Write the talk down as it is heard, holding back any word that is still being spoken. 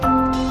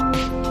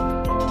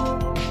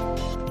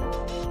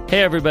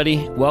Hey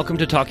everybody, welcome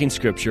to Talking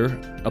Scripture,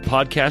 a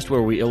podcast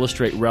where we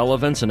illustrate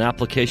relevance and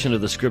application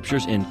of the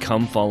Scriptures in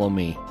Come Follow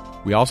Me.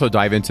 We also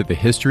dive into the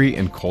history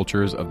and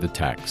cultures of the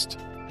text.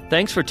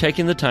 Thanks for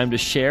taking the time to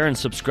share and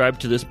subscribe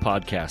to this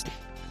podcast.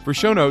 For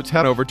show notes,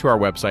 head over to our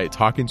website,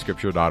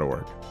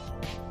 talkingscripture.org.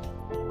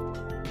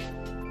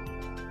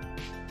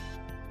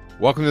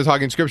 Welcome to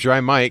Talking Scripture.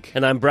 I'm Mike.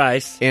 And I'm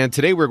Bryce. And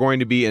today we're going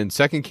to be in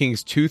 2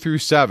 Kings 2 through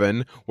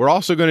 7. We're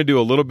also going to do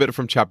a little bit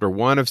from chapter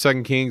 1 of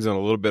 2 Kings and a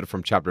little bit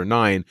from chapter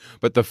 9.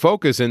 But the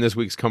focus in this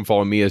week's Come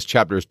Follow Me is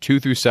chapters 2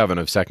 through 7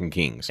 of 2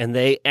 Kings. And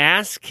they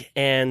ask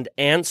and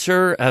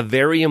answer a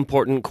very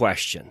important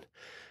question.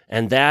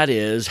 And that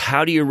is,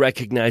 how do you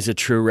recognize a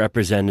true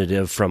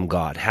representative from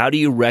God? How do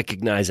you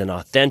recognize an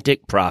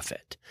authentic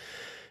prophet?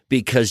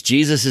 Because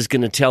Jesus is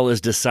going to tell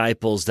his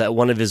disciples that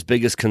one of his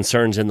biggest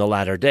concerns in the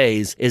latter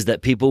days is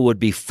that people would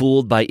be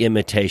fooled by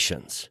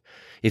imitations.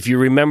 If you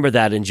remember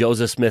that in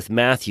Joseph Smith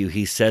Matthew,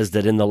 he says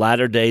that in the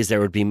latter days there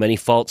would be many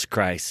false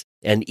Christs,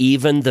 and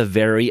even the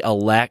very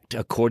elect,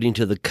 according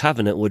to the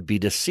covenant, would be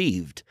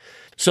deceived.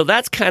 So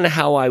that's kind of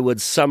how I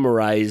would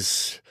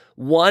summarize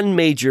one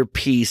major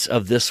piece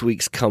of this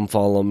week's Come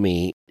Follow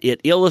Me. It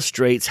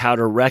illustrates how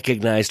to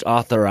recognize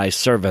authorized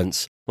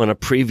servants when a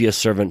previous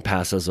servant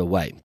passes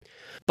away.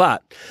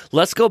 But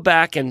let's go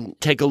back and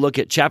take a look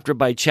at chapter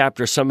by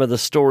chapter some of the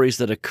stories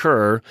that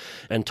occur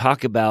and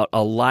talk about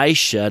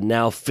Elisha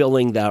now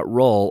filling that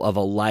role of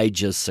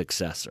Elijah's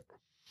successor.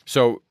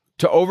 So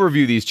to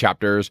overview these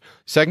chapters,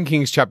 2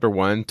 Kings chapter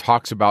 1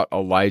 talks about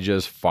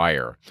Elijah's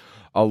fire.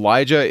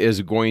 Elijah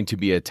is going to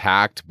be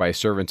attacked by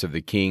servants of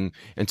the king,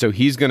 and so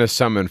he's going to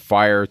summon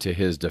fire to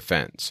his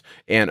defense.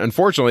 And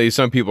unfortunately,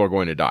 some people are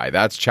going to die.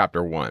 That's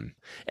chapter 1.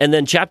 And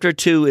then chapter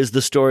 2 is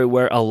the story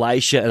where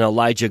Elisha and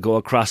Elijah go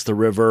across the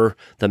river,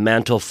 the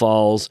mantle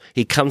falls,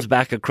 he comes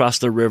back across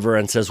the river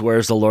and says,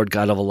 "Where's the Lord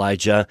God of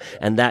Elijah?"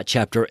 And that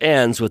chapter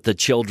ends with the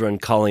children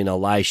calling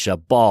Elisha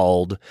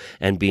bald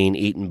and being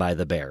eaten by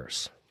the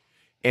bears.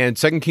 And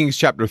 2 Kings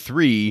chapter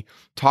 3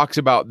 talks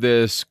about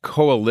this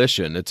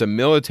coalition. It's a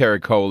military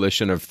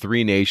coalition of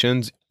three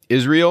nations.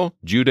 Israel,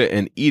 Judah,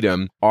 and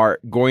Edom are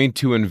going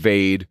to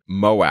invade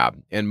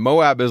Moab. And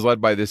Moab is led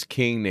by this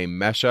king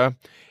named Mesha.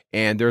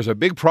 And there's a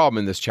big problem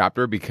in this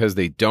chapter because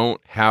they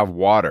don't have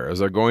water. As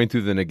they're going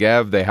through the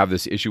Negev, they have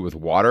this issue with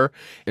water.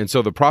 And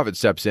so the prophet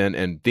steps in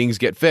and things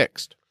get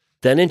fixed.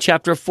 Then in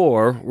chapter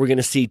 4, we're going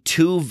to see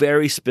two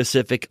very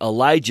specific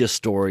Elijah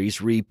stories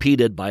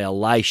repeated by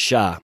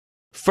Elisha.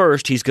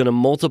 First, he's going to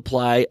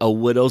multiply a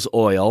widow's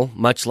oil,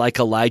 much like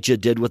Elijah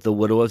did with the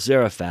widow of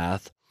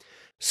Zarephath.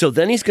 So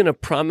then he's going to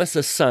promise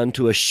a son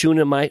to a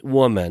Shunammite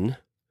woman,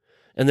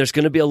 and there's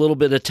going to be a little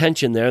bit of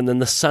tension there, and then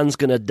the son's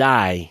going to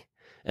die.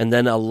 And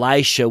then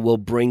Elisha will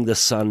bring the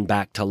son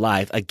back to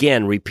life,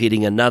 again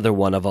repeating another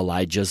one of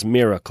Elijah's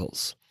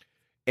miracles.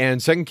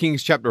 And 2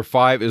 Kings chapter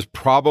 5 is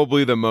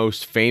probably the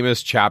most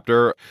famous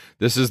chapter.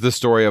 This is the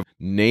story of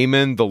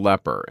Naaman the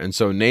leper. And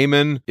so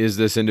Naaman is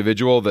this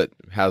individual that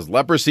has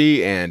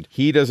leprosy and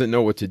he doesn't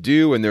know what to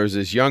do. And there's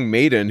this young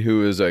maiden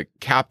who is a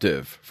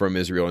captive from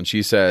Israel. And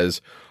she says,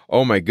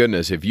 "Oh my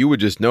goodness, if you would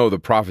just know the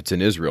prophets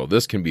in Israel,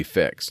 this can be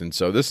fixed." And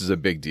so this is a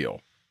big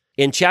deal.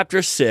 In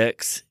chapter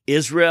 6,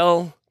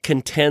 Israel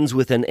contends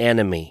with an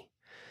enemy.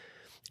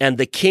 And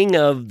the king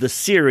of the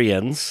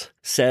Syrians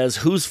says,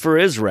 "Who's for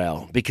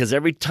Israel?" Because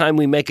every time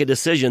we make a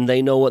decision,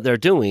 they know what they're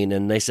doing.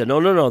 And they said,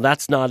 no,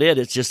 that's not it.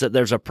 It's just that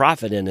there's a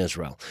prophet in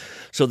Israel.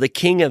 So the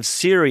king of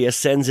Syria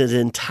sends his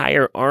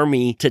entire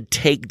army to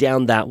take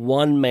down that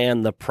one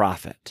man, the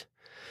prophet.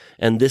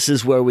 And this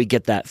is where we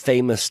get that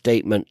famous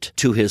statement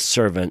to his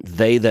servant,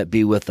 "They that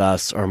be with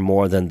us are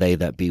more than they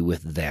that be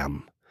with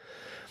them."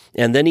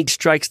 And then he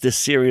strikes the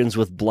Syrians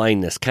with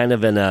blindness, kind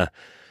of in a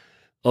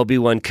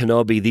Obi-Wan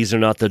Kenobi, "these are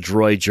not the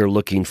droids you're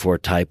looking for"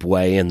 type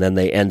way, and then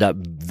they end up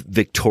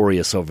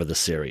victorious over the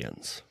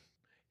Syrians.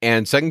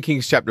 And 2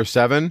 Kings chapter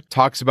 7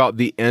 talks about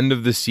the end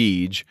of the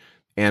siege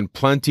and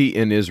plenty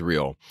in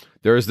Israel.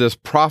 There is this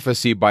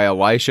prophecy by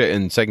Elisha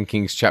in 2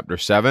 Kings chapter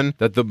 7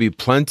 that there'll be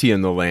plenty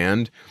in the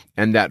land,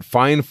 and that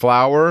fine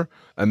flour,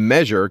 a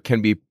measure,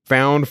 can be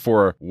found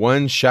for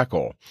 1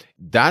 shekel.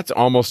 That's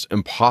almost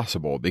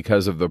impossible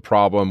because of the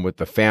problem with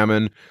the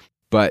famine.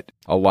 But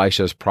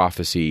Elisha's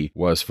prophecy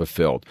was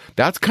fulfilled.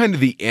 That's kind of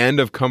the end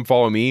of Come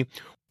Follow Me,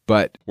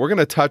 but we're going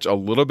to touch a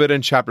little bit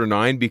in chapter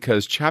 9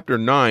 because chapter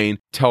 9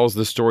 tells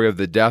the story of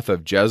the death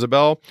of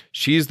Jezebel.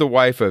 She's the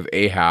wife of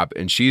Ahab,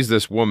 and she's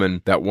this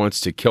woman that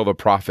wants to kill the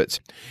prophets.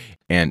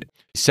 And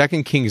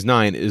 2 Kings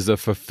 9 is the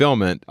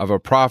fulfillment of a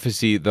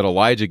prophecy that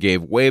Elijah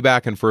gave way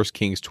back in 1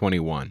 Kings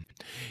 21.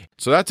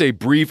 So that's a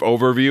brief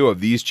overview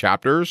of these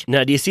chapters.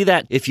 Now, do you see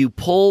that? If you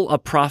pull a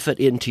prophet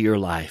into your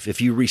life,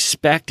 if you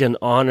respect and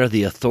honor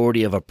the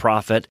authority of a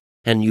prophet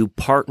and you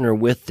partner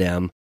with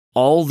them,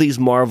 all these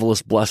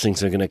marvelous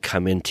blessings are going to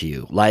come into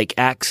you, like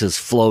axes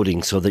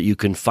floating so that you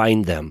can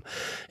find them,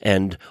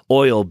 and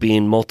oil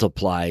being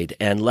multiplied,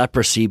 and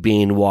leprosy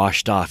being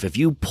washed off. If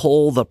you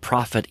pull the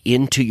prophet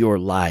into your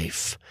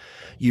life,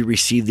 you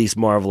receive these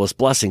marvelous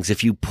blessings.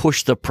 If you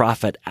push the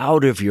prophet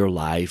out of your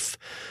life,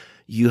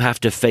 you have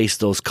to face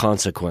those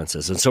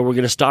consequences. And so we're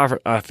going to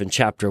start off in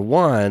chapter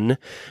 1,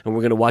 and we're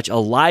going to watch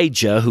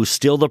Elijah, who's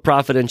still the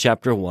prophet in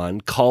chapter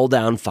 1, call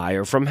down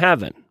fire from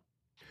heaven.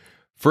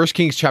 1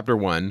 Kings chapter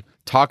 1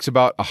 talks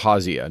about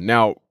Ahaziah.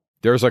 Now,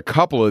 there's a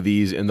couple of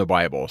these in the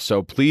Bible,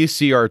 so please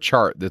see our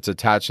chart that's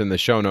attached in the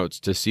show notes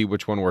to see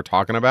which one we're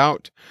talking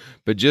about.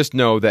 But just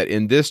know that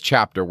in this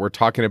chapter, we're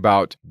talking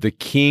about the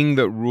king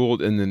that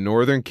ruled in the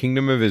northern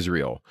kingdom of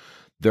Israel.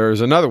 There's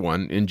another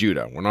one in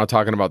Judah. We're not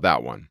talking about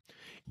that one.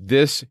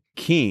 This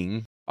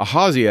king,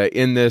 Ahaziah,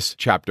 in this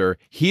chapter,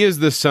 he is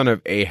the son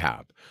of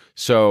Ahab.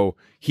 So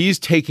he's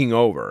taking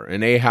over,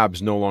 and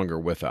Ahab's no longer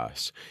with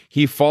us.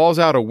 He falls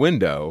out a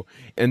window,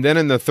 and then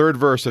in the 3rd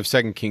verse of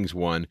 2 Kings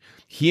 1,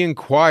 he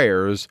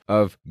inquires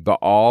of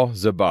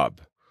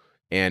Baal-zebub,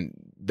 and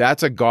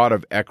that's a god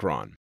of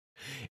Ekron.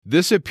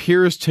 This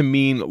appears to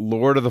mean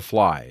Lord of the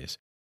Flies.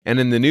 And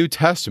in the New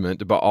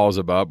Testament,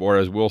 Baal-zebub, or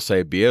as we'll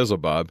say,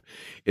 Beelzebub,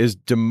 is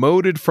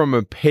demoted from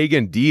a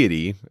pagan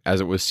deity,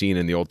 as it was seen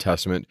in the Old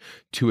Testament,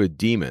 to a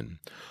demon.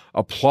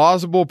 A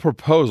plausible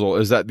proposal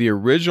is that the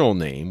original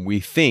name,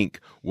 we think,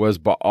 was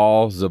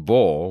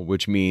Baal-zebul,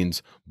 which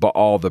means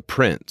Baal the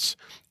Prince,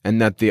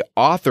 and that the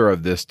author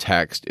of this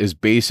text is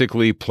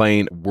basically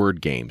playing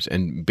word games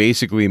and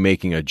basically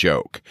making a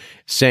joke,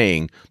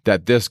 saying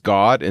that this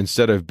god,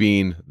 instead of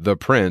being the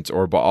prince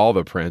or Baal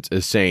the Prince,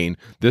 is saying,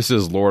 this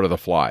is Lord of the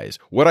Flies.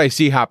 What I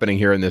see happening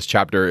here in this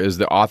chapter is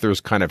the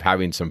author's kind of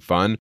having some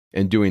fun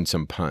and doing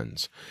some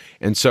puns.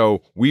 And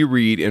so we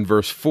read in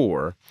verse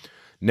 4,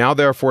 "Now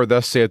therefore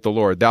thus saith the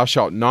Lord, thou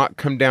shalt not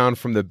come down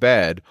from the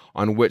bed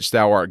on which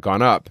thou art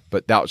gone up,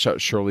 but thou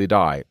shalt surely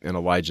die." And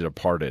Elijah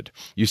departed.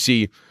 You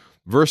see,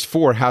 verse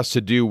 4 has to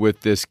do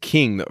with this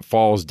king that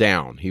falls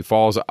down. He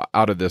falls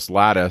out of this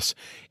lattice,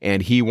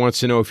 and he wants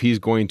to know if he's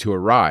going to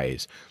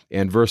arise.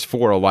 And verse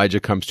 4, Elijah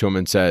comes to him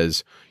and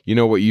says, you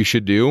know what you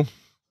should do?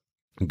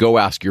 Go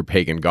ask your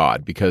pagan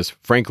god, because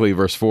frankly,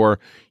 verse 4,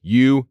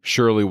 you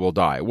surely will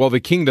die. Well, the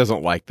king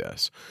doesn't like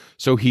this.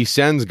 So he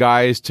sends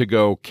guys to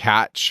go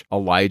catch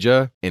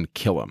Elijah and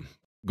kill him.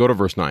 Go to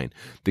verse 9.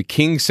 "The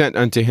king sent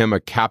unto him a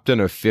captain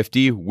of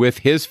 50 with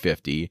his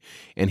 50,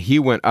 and he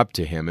went up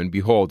to him, and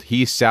behold,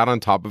 he sat on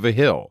top of a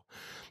hill.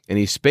 And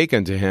he spake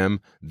unto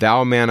him,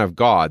 Thou man of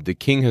God, the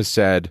king has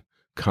said,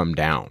 Come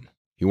down."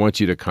 He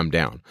wants you to come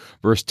down.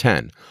 Verse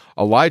 10,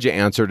 "Elijah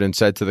answered and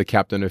said to the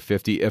captain of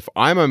 50, If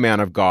I'm a man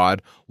of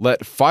God,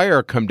 let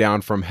fire come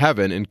down from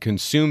heaven and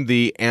consume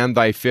thee and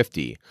thy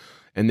 50.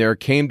 And there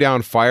came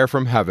down fire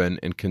from heaven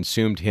and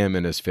consumed him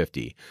and his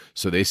 50.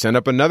 So they send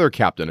up another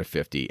captain of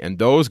 50, and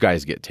those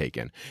guys get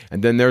taken.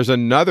 And then there's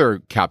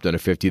another captain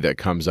of 50 that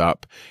comes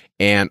up,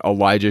 and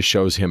Elijah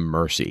shows him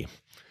mercy.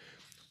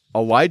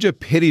 Elijah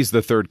pities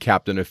the third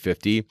captain of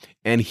 50,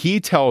 and he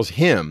tells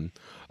him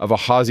of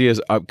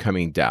Ahaziah's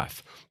upcoming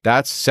death.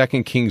 That's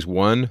 2 Kings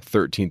 1,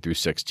 13 through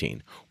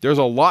 16. There's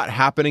a lot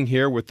happening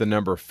here with the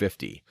number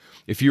 50.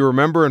 If you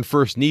remember in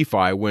 1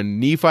 Nephi, when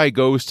Nephi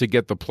goes to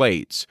get the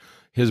plates,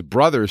 his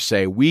brothers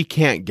say, we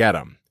can't get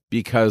him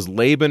because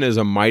Laban is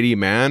a mighty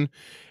man.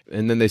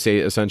 And then they say,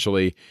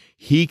 essentially,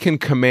 he can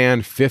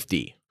command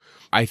 50.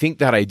 I think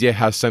that idea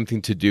has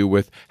something to do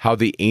with how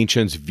the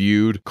ancients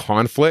viewed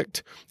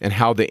conflict and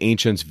how the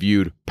ancients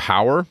viewed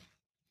power.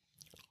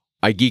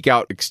 I geek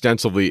out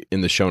extensively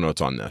in the show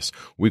notes on this.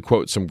 We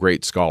quote some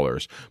great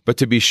scholars. But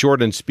to be short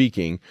in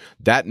speaking,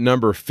 that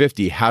number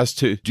 50 has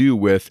to do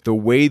with the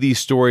way these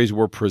stories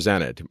were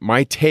presented.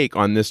 My take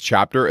on this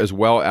chapter, as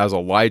well as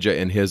Elijah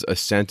and his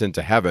ascent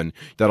into heaven,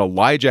 that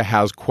Elijah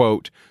has,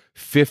 quote,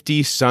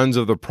 50 sons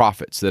of the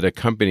prophets that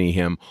accompany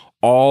him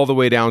all the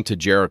way down to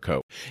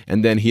Jericho.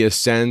 And then he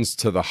ascends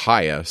to the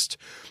highest.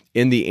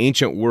 In the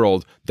ancient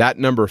world, that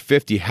number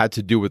 50 had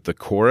to do with the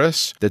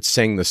chorus that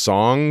sang the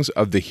songs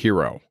of the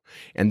hero.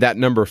 And that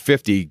number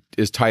 50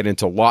 is tied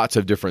into lots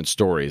of different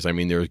stories. I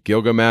mean, there's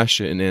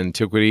Gilgamesh in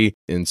antiquity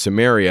in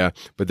Samaria,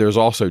 but there's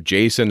also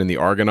Jason and the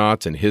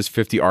Argonauts and his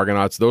 50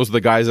 Argonauts. Those are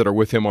the guys that are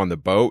with him on the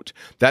boat.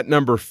 That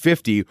number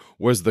 50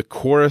 was the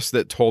chorus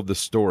that told the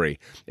story.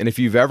 And if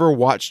you've ever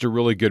watched a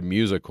really good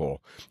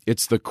musical,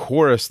 it's the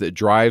chorus that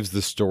drives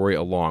the story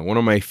along. One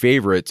of my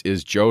favorites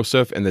is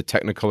Joseph and the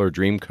Technicolor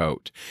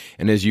Dreamcoat.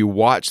 And as you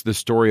watch the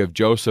story of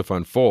Joseph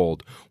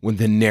unfold, when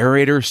the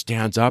narrator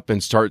stands up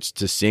and starts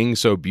to sing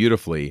so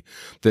beautifully,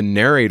 the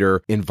narrator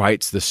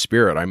invites the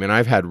spirit. I mean,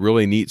 I've had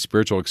really neat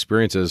spiritual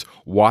experiences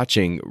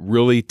watching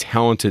really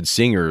talented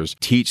singers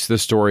teach the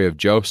story of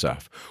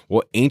Joseph.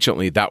 Well,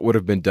 anciently, that would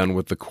have been done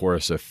with the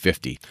chorus of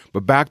 50.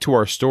 But back to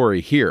our story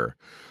here.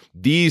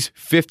 These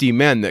 50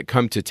 men that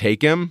come to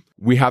take him,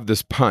 we have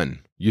this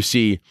pun. You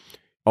see,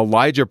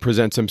 Elijah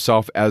presents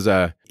himself as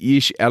a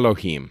Ish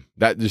Elohim.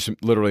 That just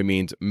literally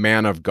means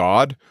man of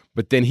God.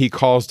 But then he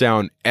calls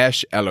down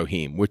Esh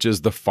Elohim, which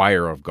is the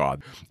fire of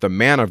God. The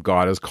man of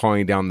God is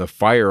calling down the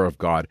fire of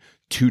God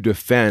to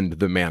defend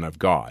the man of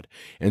God.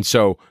 And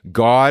so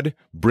God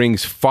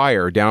brings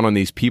fire down on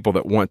these people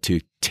that want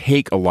to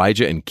take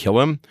Elijah and kill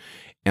him,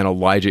 and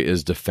Elijah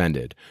is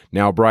defended.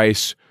 Now,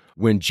 Bryce,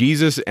 when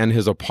Jesus and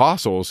his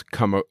apostles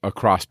come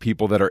across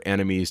people that are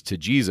enemies to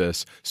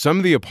Jesus, some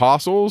of the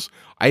apostles,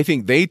 I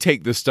think they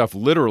take this stuff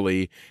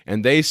literally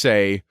and they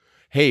say,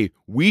 hey,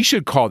 we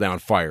should call down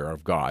fire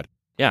of God.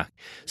 Yeah.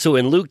 So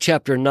in Luke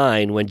chapter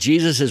 9, when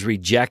Jesus is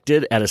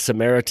rejected at a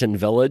Samaritan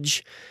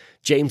village,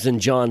 James and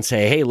John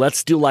say, hey,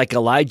 let's do like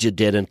Elijah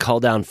did and call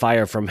down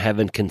fire from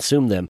heaven,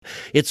 consume them.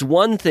 It's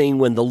one thing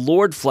when the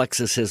Lord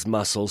flexes his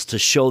muscles to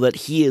show that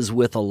he is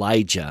with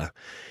Elijah.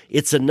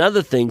 It's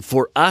another thing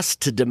for us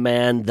to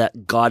demand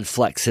that God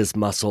flex his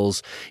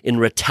muscles in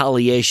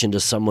retaliation to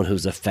someone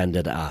who's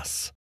offended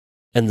us.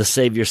 And the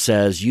Savior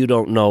says, you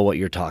don't know what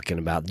you're talking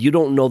about. You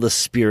don't know the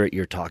spirit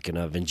you're talking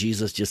of. And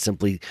Jesus just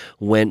simply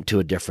went to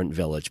a different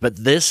village. But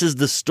this is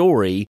the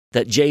story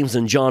that James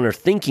and John are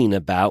thinking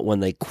about when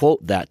they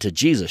quote that to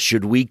Jesus.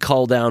 Should we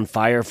call down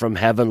fire from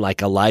heaven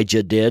like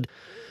Elijah did?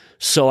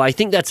 So I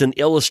think that's an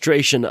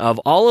illustration of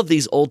all of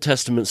these Old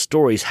Testament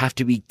stories have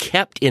to be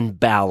kept in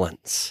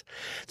balance.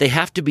 They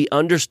have to be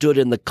understood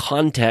in the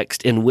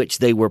context in which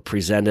they were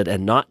presented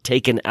and not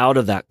taken out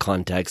of that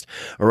context,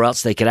 or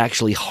else they could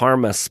actually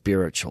harm us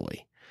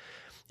spiritually.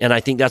 And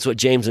I think that's what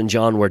James and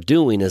John were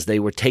doing, is they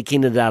were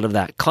taking it out of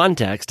that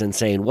context and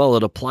saying, well,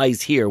 it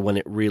applies here when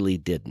it really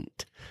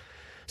didn't.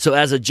 So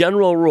as a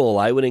general rule,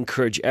 I would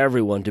encourage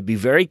everyone to be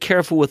very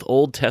careful with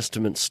Old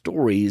Testament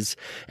stories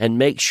and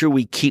make sure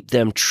we keep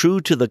them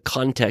true to the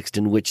context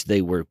in which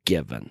they were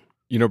given.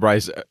 You know,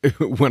 Bryce,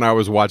 when I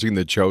was watching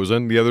The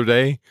Chosen the other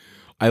day,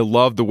 I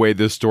love the way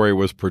this story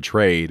was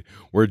portrayed,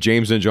 where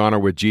James and John are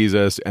with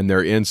Jesus and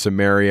they're in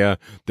Samaria,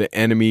 the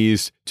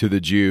enemies to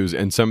the Jews,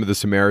 and some of the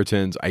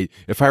Samaritans,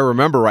 if I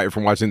remember right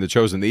from watching The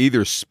Chosen, they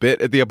either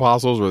spit at the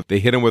apostles or they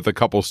hit them with a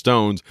couple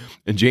stones,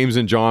 and James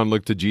and John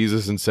look to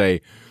Jesus and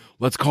say,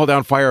 let's call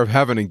down fire of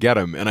heaven and get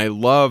him. And I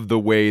love the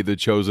way The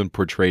Chosen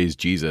portrays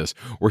Jesus,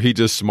 where he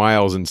just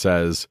smiles and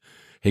says,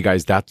 hey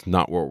guys, that's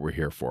not what we're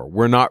here for.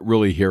 We're not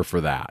really here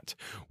for that.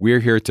 We're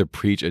here to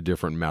preach a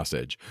different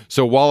message.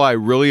 So while I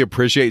really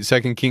appreciate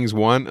 2 Kings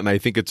 1, and I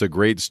think it's a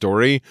great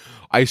story,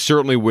 I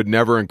certainly would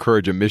never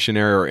encourage a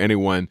missionary or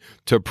anyone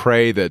to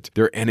pray that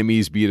their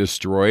enemies be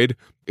destroyed.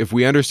 If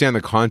we understand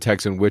the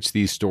context in which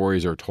these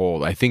stories are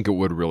told, I think it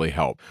would really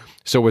help.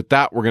 So with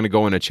that, we're going to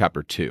go into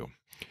chapter 2.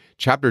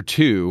 Chapter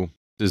 2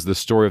 is the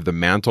story of the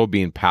mantle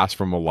being passed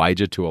from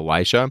Elijah to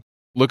Elisha.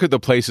 Look at the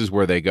places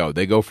where they go.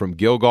 They go from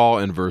Gilgal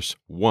in verse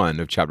 1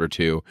 of chapter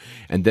 2,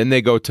 and then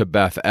they go to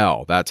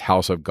Bethel, that's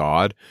house of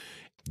God.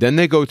 Then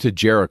they go to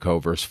Jericho,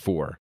 verse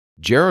 4.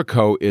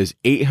 Jericho is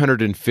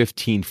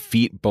 815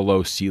 feet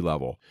below sea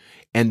level,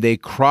 and they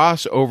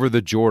cross over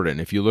the Jordan.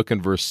 If you look in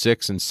verse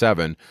 6 and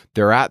 7,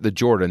 they're at the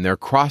Jordan. They're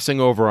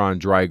crossing over on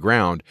dry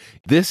ground.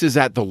 This is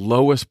at the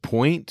lowest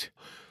point.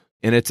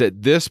 And it's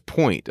at this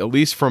point, at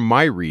least from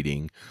my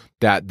reading,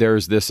 that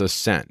there's this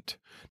ascent.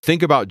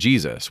 Think about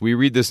Jesus. We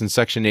read this in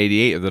section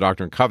 88 of the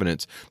Doctrine and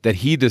Covenants, that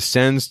he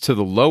descends to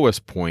the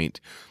lowest point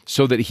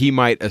so that he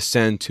might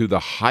ascend to the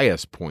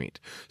highest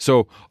point.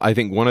 So I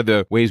think one of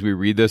the ways we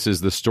read this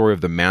is the story of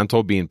the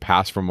mantle being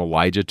passed from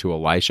Elijah to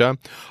Elisha.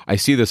 I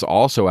see this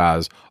also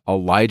as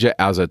Elijah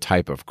as a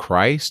type of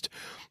Christ.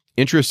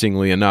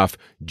 Interestingly enough,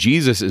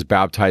 Jesus is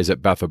baptized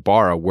at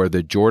Bethabara, where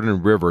the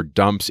Jordan River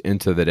dumps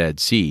into the Dead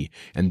Sea,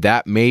 and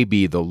that may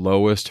be the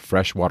lowest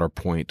freshwater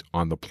point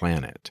on the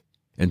planet.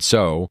 And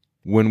so,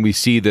 when we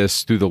see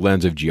this through the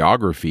lens of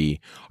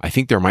geography, I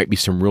think there might be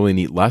some really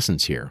neat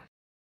lessons here.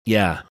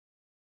 Yeah.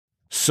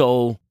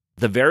 So,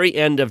 the very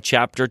end of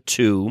chapter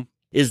 2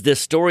 is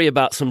this story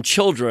about some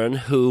children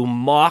who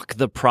mock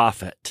the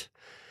prophet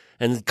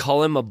and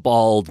call him a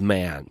bald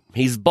man.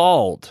 He's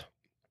bald.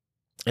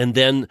 And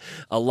then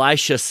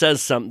Elisha says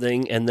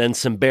something, and then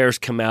some bears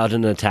come out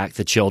and attack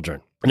the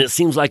children. And it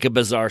seems like a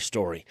bizarre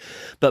story.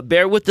 But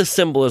bear with the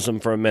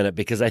symbolism for a minute,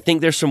 because I think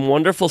there's some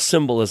wonderful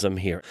symbolism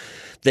here.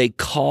 They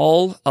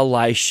call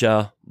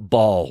Elisha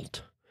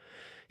bald.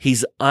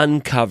 He's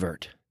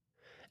uncovered,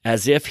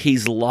 as if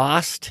he's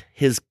lost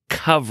his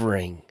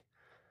covering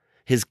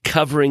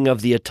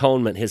of the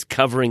atonement, his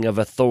covering of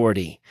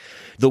authority.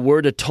 The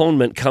word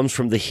atonement comes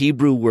from the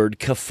Hebrew word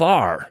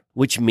kafar,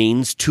 which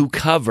means to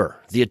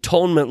cover. The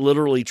atonement,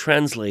 literally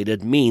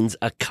translated, means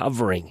a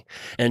covering.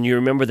 And you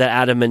remember that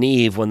Adam and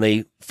Eve, when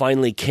they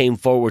finally came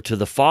forward to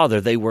the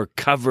Father, they were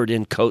covered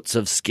in coats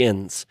of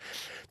skins.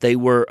 They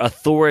were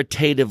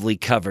authoritatively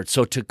covered.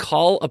 So to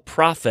call a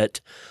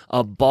prophet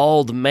a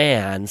bald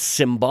man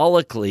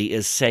symbolically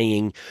is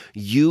saying,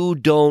 you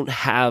don't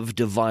have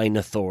divine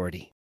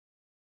authority.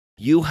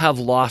 You have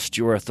lost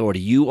your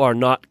authority. You are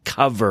not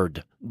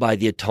covered by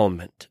the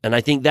atonement. And I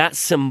think that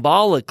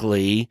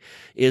symbolically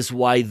is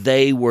why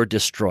they were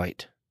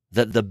destroyed,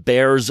 that the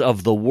bears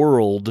of the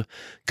world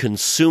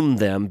consumed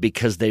them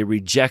because they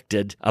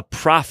rejected a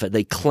prophet.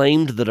 They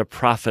claimed that a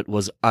prophet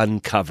was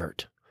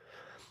uncovered.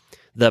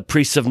 The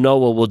priests of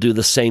Noah will do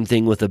the same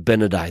thing with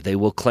Abinadi. They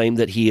will claim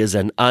that he is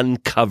an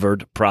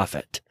uncovered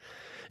prophet.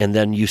 And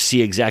then you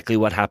see exactly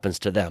what happens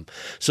to them.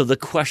 So the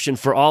question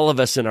for all of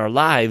us in our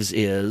lives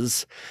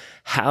is,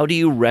 how do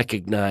you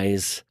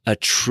recognize a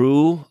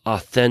true,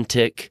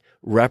 authentic,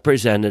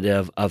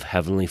 representative of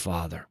Heavenly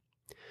Father?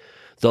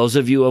 Those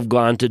of you who have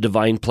gone to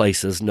Divine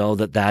Places know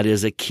that that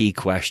is a key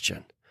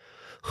question.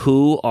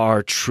 Who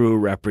are true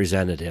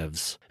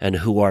representatives and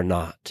who are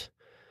not?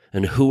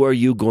 And who are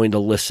you going to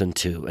listen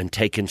to and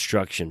take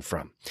instruction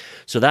from?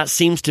 So that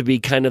seems to be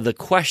kind of the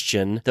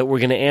question that we're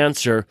going to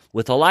answer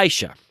with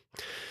Elisha.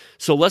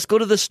 So let's go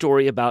to the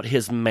story about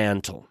his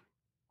mantle.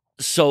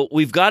 So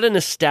we've got an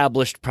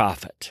established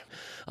prophet.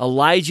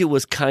 Elijah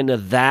was kind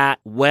of that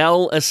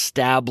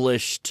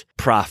well-established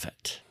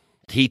prophet.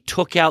 He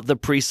took out the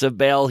priests of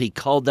Baal. He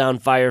called down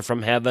fire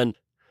from heaven.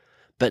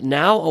 But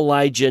now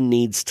Elijah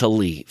needs to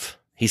leave.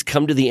 He's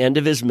come to the end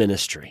of his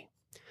ministry.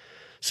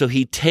 So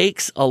he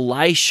takes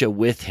Elisha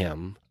with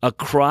him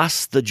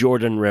across the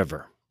Jordan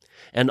River.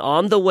 And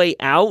on the way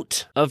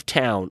out of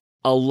town,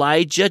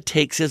 Elijah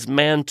takes his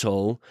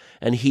mantle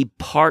and he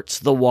parts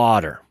the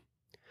water.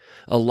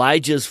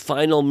 Elijah's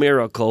final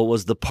miracle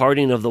was the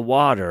parting of the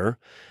water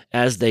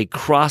as they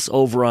cross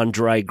over on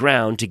dry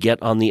ground to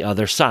get on the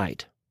other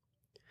side.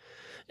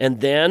 And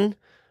then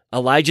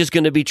Elijah's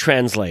going to be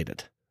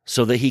translated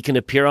so that he can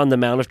appear on the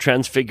Mount of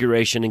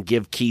Transfiguration and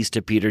give keys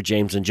to Peter,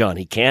 James, and John.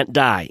 He can't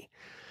die,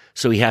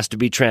 so he has to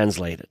be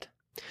translated.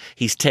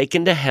 He's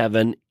taken to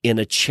heaven in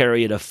a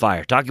chariot of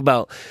fire. Talk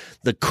about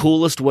the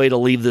coolest way to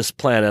leave this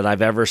planet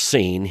I've ever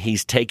seen.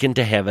 He's taken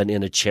to heaven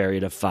in a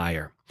chariot of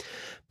fire.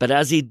 But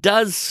as he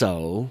does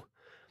so,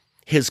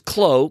 his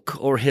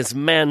cloak or his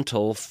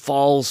mantle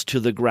falls to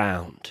the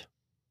ground.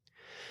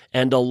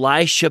 And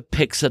Elisha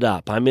picks it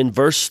up. I'm in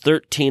verse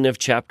 13 of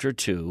chapter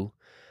 2.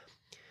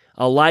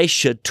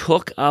 Elisha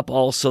took up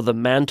also the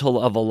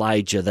mantle of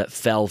Elijah that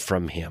fell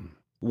from him,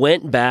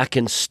 went back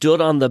and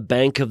stood on the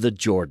bank of the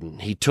Jordan.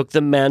 He took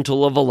the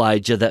mantle of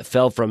Elijah that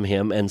fell from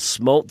him and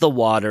smote the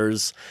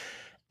waters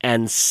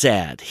and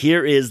said,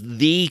 here is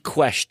the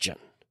question.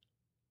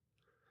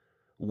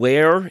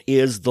 Where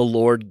is the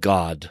Lord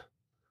God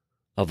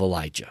of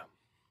Elijah?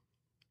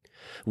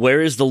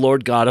 Where is the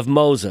Lord God of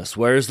Moses?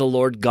 Where is the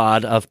Lord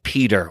God of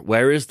Peter?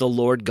 Where is the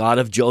Lord God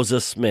of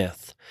Joseph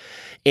Smith?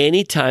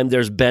 Anytime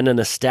there's been an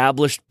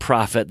established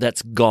prophet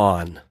that's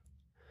gone,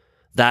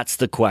 that's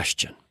the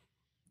question.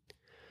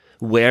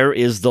 Where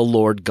is the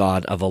Lord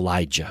God of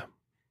Elijah?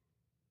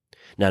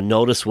 Now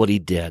notice what he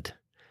did.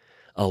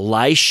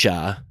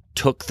 Elisha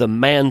took the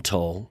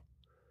mantle,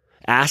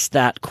 asked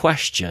that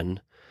question,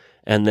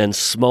 and then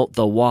smote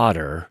the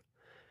water,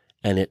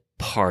 and it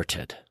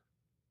parted.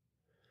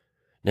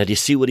 Now, do you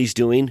see what he's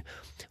doing?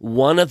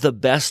 One of the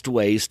best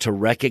ways to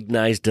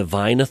recognize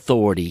divine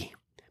authority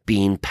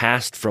being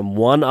passed from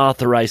one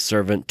authorized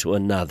servant to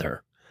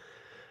another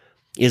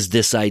is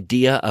this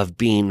idea of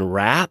being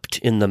wrapped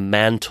in the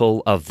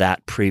mantle of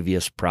that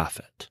previous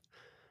prophet.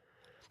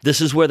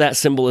 This is where that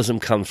symbolism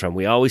comes from.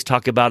 We always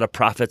talk about a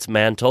prophet's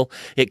mantle.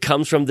 It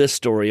comes from this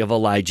story of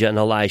Elijah and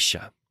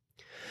Elisha.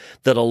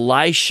 That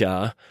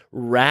Elisha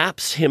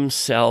wraps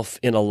himself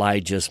in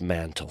Elijah's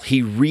mantle.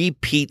 He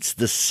repeats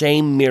the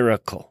same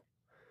miracle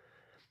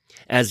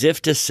as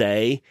if to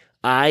say,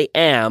 I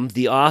am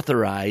the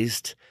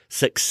authorized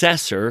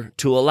successor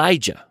to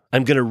Elijah.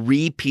 I'm going to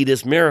repeat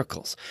his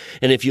miracles.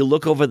 And if you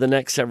look over the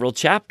next several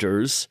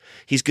chapters,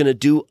 he's going to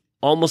do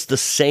almost the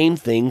same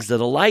things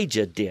that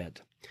Elijah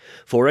did.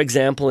 For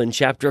example, in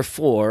chapter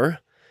 4,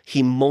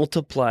 he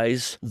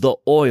multiplies the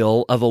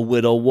oil of a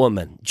widow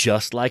woman,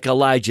 just like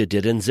Elijah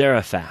did in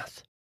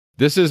Zarephath.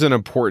 This is an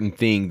important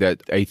thing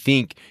that I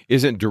think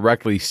isn't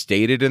directly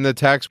stated in the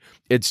text.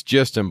 It's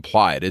just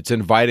implied. It's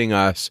inviting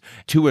us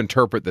to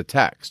interpret the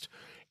text.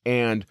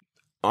 And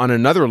on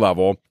another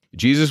level,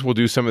 Jesus will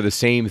do some of the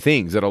same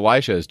things that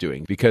Elisha is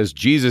doing because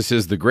Jesus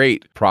is the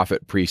great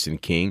prophet, priest,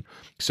 and king.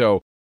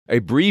 So a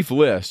brief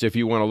list, if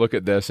you want to look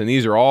at this, and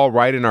these are all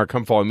right in our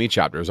Come Follow Me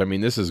chapters. I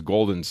mean, this is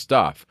golden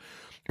stuff.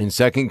 In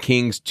 2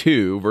 Kings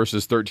 2,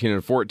 verses 13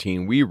 and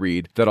 14, we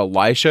read that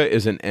Elisha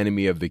is an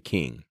enemy of the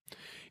king.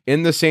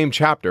 In the same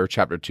chapter,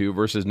 chapter 2,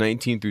 verses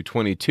 19 through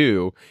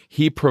 22,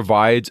 he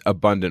provides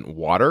abundant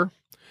water.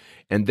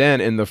 And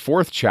then in the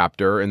 4th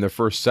chapter, in the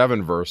first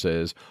 7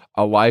 verses,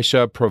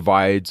 Elisha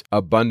provides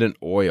abundant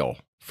oil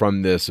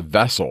from this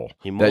vessel.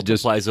 He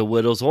multiplies a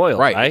widow's oil,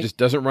 right? It just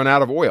doesn't run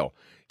out of oil.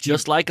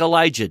 Just like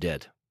Elijah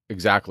did.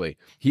 Exactly.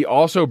 He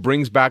also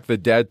brings back the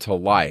dead to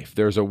life.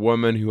 There's a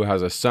woman who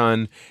has a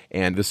son,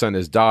 and the son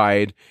has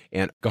died,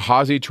 and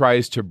Gehazi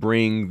tries to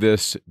bring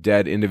this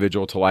dead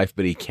individual to life,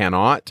 but he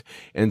cannot.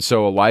 And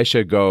so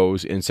Elisha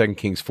goes in 2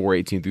 Kings 4,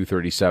 18 through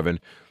 37,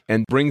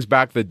 and brings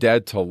back the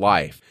dead to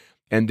life.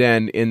 And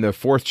then in the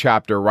 4th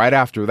chapter, right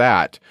after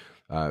that,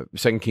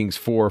 2 Kings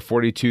 4,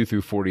 42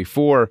 through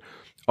 44,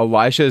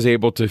 Elisha is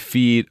able to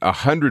feed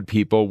 100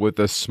 people with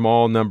a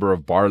small number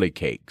of barley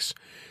cakes.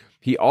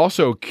 He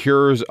also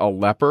cures a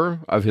leper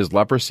of his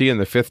leprosy in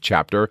the 5th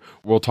chapter.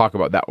 We'll talk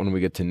about that when we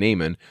get to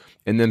Naaman.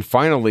 And then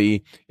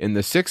finally, in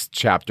the 6th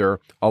chapter,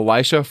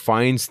 Elisha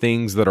finds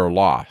things that are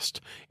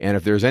lost. And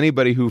if there's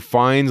anybody who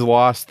finds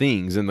lost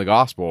things in the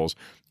Gospels,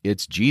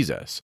 it's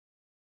Jesus.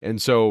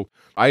 And so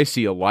I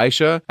see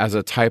Elisha as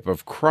a type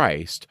of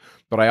Christ,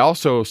 but I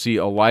also see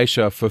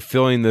Elisha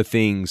fulfilling the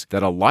things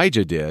that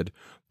Elijah did,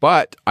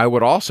 But I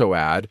would also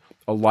add,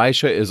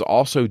 Elisha is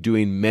also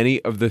doing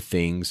many of the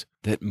things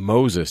that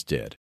Moses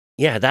did.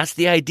 Yeah, that's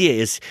the idea,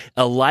 is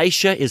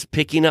Elisha is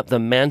picking up the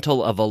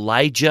mantle of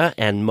Elijah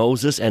and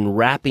Moses and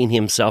wrapping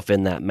himself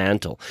in that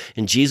mantle.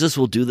 And Jesus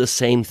will do the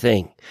same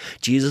thing.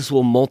 Jesus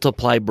will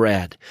multiply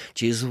bread.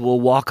 Jesus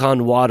will walk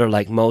on water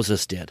like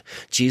Moses did.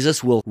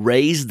 Jesus will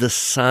raise the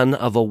son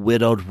of a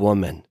widowed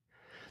woman,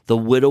 the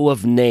widow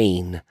of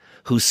Nain,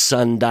 whose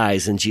son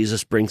dies, and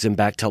Jesus brings him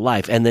back to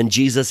life. And then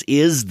Jesus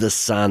is the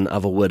son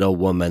of a widow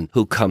woman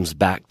who comes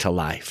back to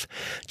life.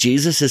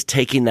 Jesus is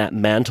taking that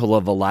mantle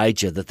of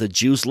Elijah that the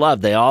Jews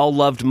loved. They all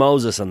loved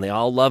Moses and they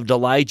all loved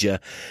Elijah.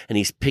 And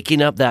he's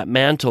picking up that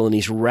mantle and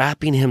he's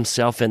wrapping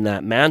himself in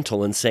that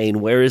mantle and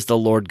saying, where is the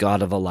Lord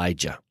God of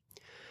Elijah?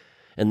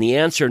 And the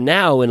answer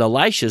now in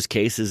Elisha's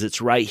case is it's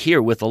right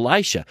here with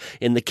Elisha.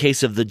 In the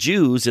case of the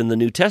Jews in the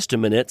New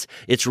Testament,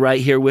 it's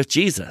right here with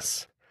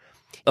Jesus.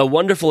 A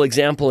wonderful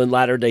example in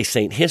Latter-day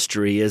Saint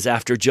history is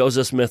after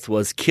Joseph Smith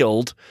was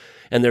killed,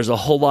 and there's a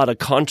whole lot of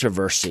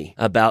controversy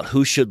about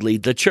who should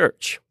lead the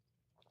church.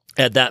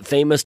 At that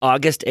famous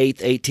August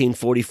 8th,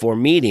 1844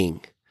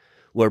 meeting,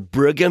 where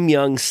Brigham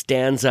Young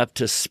stands up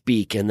to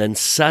speak, and then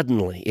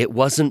suddenly it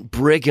wasn't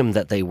Brigham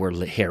that they were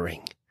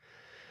hearing.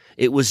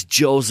 It was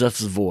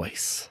Joseph's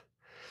voice.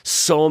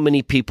 So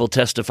many people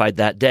testified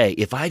that day.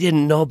 If I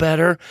didn't know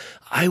better,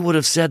 I would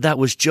have said that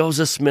was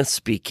Joseph Smith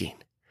speaking.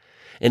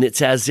 And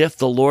it's as if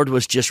the Lord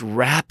was just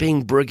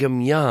wrapping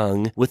Brigham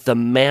Young with the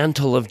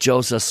mantle of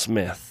Joseph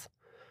Smith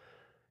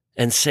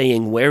and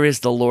saying, where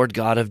is the Lord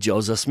God of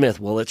Joseph Smith?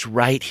 Well, it's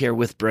right here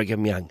with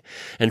Brigham Young.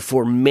 And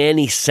for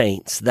many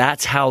saints,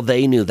 that's how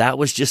they knew. That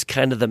was just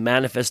kind of the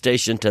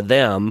manifestation to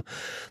them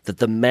that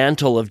the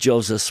mantle of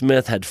Joseph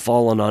Smith had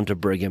fallen onto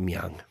Brigham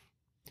Young.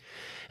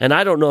 And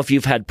I don't know if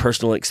you've had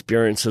personal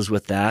experiences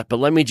with that,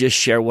 but let me just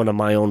share one of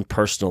my own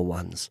personal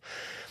ones.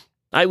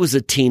 I was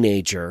a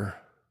teenager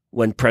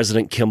when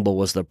President Kimball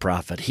was the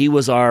prophet. He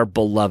was our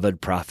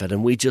beloved prophet,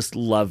 and we just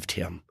loved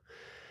him.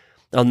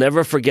 I'll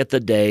never forget the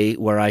day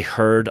where I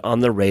heard on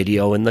the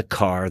radio in the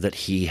car that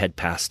he had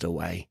passed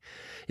away.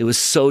 It was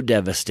so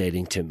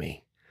devastating to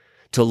me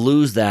to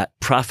lose that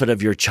prophet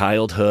of your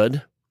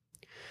childhood.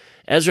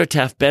 Ezra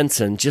Taft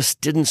Benson just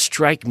didn't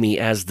strike me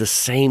as the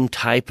same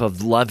type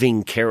of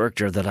loving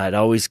character that I'd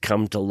always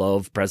come to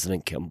love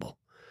President Kimball.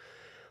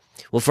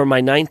 Well, for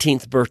my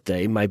 19th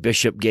birthday, my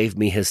bishop gave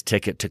me his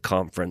ticket to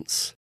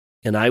conference.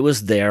 And I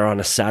was there on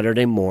a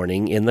Saturday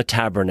morning in the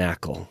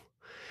tabernacle.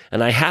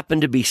 And I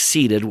happened to be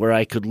seated where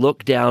I could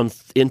look down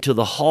into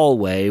the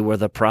hallway where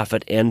the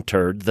prophet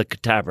entered the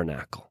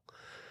tabernacle.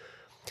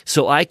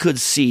 So I could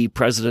see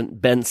President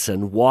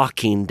Benson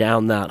walking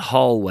down that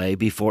hallway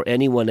before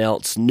anyone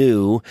else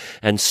knew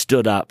and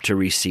stood up to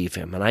receive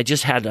him. And I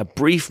just had a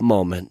brief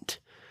moment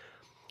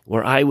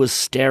where I was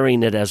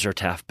staring at Ezra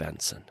Taft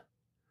Benson.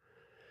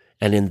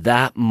 And in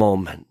that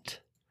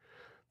moment,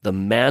 the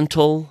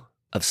mantle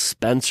of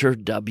Spencer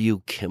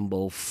W.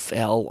 Kimball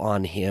fell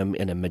on him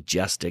in a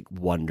majestic,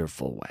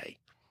 wonderful way.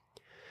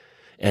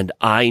 And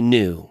I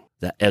knew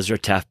that Ezra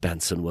Taft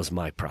Benson was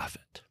my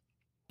prophet.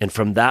 And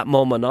from that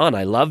moment on,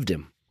 I loved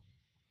him.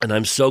 And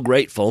I'm so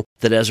grateful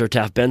that Ezra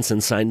Taft Benson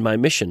signed my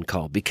mission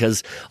call,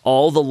 because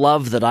all the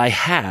love that I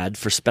had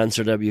for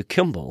Spencer W.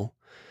 Kimball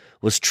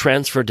was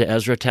transferred to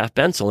Ezra Taft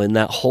Benson in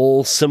that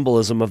whole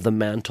symbolism of the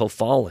mantle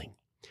falling.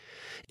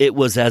 It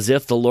was as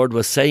if the Lord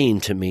was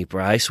saying to me,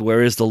 Bryce,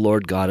 where is the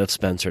Lord God of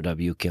Spencer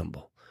W.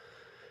 Kimball?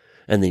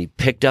 And then he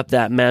picked up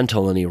that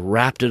mantle and he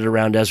wrapped it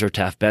around Ezra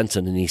Taft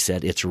Benson and he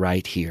said, it's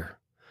right here.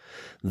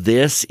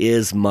 This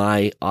is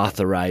my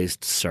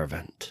authorized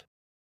servant.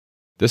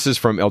 This is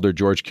from Elder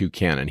George Q.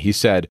 Cannon. He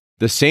said,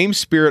 the same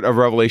spirit of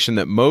revelation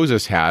that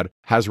Moses had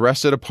has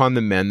rested upon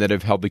the men that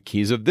have held the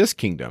keys of this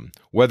kingdom,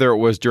 whether it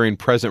was during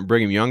President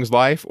Brigham Young's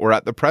life or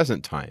at the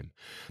present time.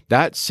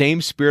 That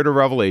same spirit of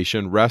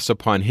revelation rests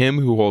upon him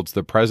who holds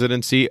the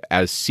presidency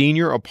as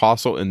senior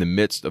apostle in the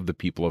midst of the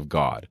people of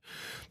God.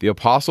 The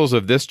apostles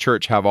of this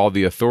church have all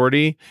the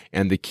authority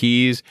and the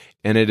keys,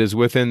 and it is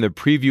within the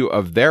preview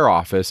of their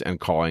office and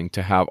calling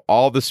to have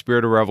all the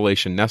spirit of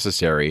revelation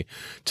necessary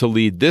to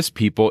lead this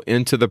people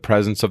into the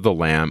presence of the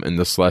Lamb in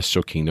the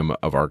celestial kingdom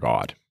of our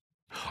God.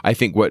 I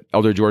think what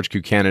Elder George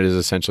Q. Cannon is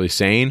essentially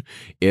saying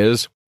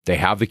is they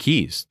have the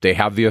keys, they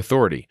have the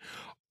authority.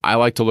 I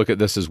like to look at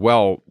this as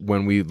well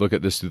when we look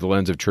at this through the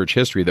lens of church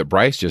history that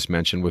Bryce just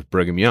mentioned with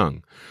Brigham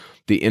Young.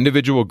 The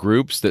individual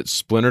groups that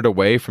splintered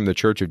away from the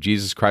Church of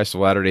Jesus Christ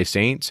of Latter-day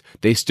Saints,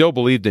 they still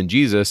believed in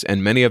Jesus,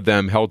 and many of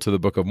them held to the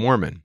Book of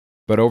Mormon.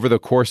 But over the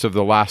course of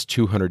the last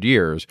 200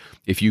 years,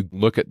 if you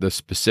look at the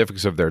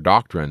specifics of their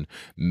doctrine,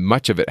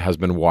 much of it has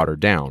been watered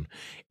down.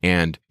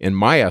 And in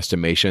my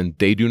estimation,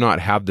 they do not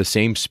have the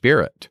same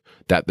spirit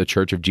that the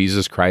Church of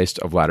Jesus Christ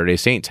of Latter-day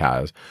Saints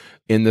has,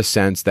 in the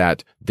sense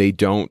that they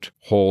don't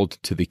hold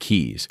to the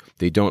keys.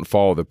 They don't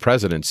follow the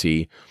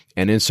presidency,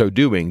 and in so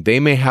doing, they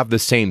may have the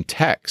same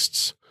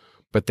texts,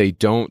 but they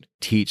don't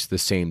teach the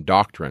same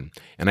doctrine.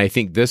 And I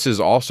think this is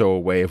also a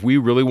way, if we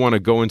really want to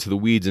go into the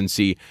weeds and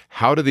see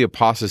how did the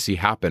apostasy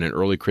happen in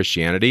early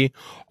Christianity,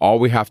 all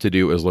we have to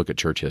do is look at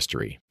church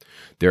history.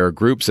 There are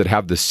groups that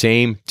have the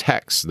same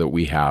texts that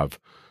we have,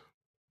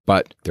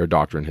 but their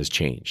doctrine has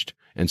changed.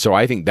 And so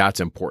I think that's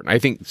important. I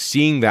think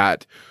seeing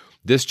that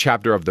this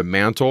chapter of the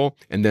mantle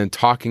and then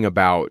talking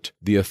about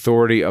the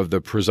authority of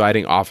the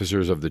presiding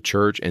officers of the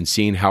church and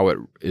seeing how it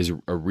is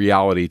a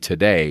reality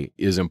today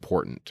is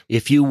important.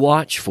 If you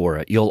watch for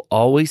it, you'll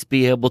always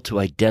be able to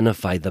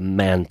identify the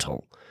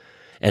mantle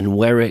and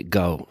where it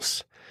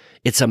goes.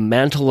 It's a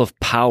mantle of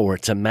power.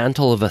 It's a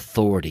mantle of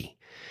authority.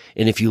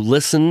 And if you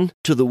listen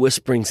to the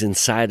whisperings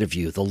inside of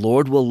you, the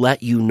Lord will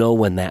let you know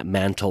when that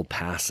mantle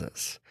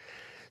passes.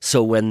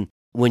 So when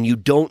you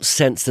don't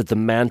sense that the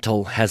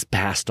mantle has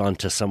passed on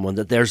to someone,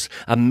 that there's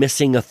a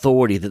missing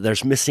authority, that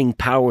there's missing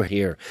power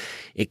here,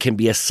 it can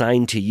be a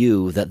sign to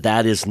you that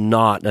that is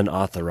not an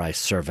authorized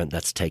servant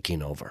that's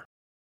taking over.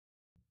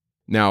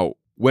 Now,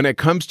 when it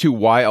comes to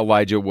why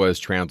Elijah was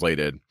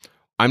translated,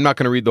 I'm not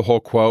going to read the whole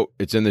quote.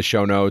 It's in the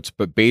show notes,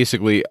 but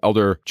basically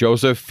Elder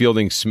Joseph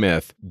Fielding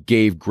Smith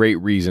gave great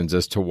reasons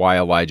as to why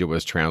Elijah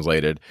was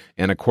translated.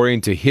 And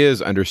according to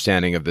his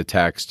understanding of the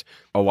text,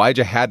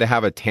 Elijah had to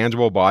have a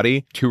tangible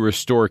body to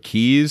restore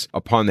keys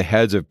upon the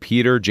heads of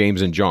Peter,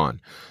 James, and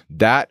John.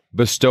 That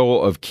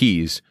bestowal of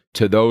keys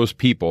to those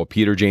people,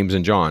 Peter, James,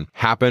 and John,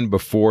 happened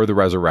before the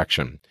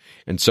resurrection.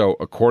 And so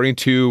according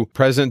to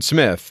President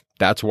Smith,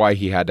 that's why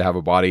he had to have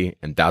a body,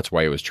 and that's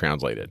why he was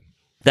translated.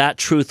 That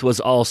truth was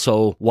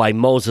also why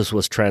Moses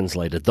was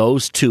translated.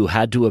 Those two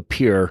had to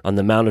appear on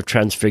the Mount of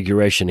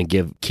Transfiguration and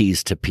give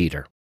keys to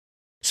Peter.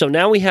 So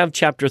now we have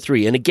chapter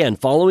 3. And again,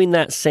 following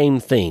that same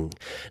thing,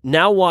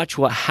 now watch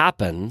what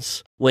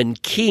happens when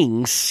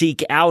kings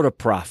seek out a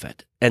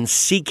prophet and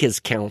seek his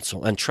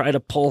counsel and try to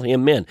pull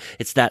him in.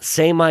 It's that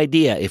same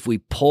idea. If we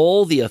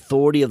pull the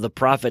authority of the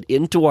prophet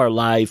into our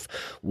life,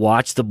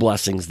 watch the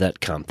blessings that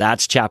come.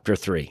 That's chapter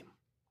 3.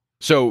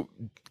 So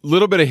a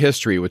little bit of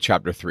history with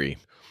chapter 3.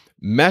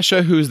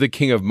 Mesha, who's the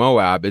king of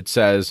Moab, it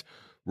says,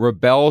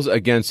 rebels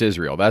against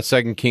Israel. That's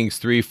 2 Kings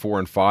 3, 4,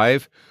 and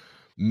 5.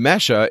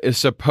 Mesha is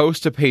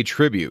supposed to pay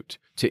tribute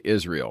to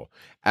Israel,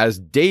 as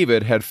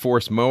David had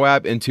forced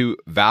Moab into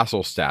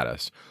vassal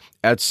status.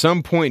 At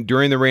some point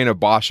during the reign of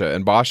Baasha,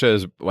 and Baasha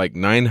is like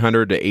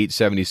 900 to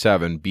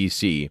 877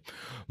 BC,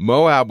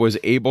 Moab was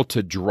able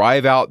to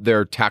drive out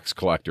their tax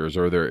collectors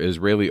or their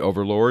Israeli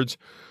overlords.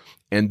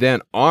 And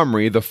then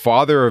Omri, the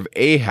father of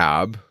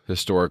Ahab,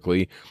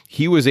 historically,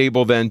 he was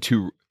able then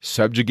to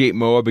subjugate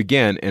Moab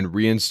again and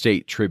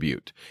reinstate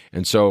tribute.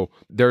 And so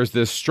there's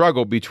this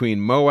struggle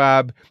between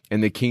Moab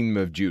and the kingdom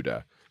of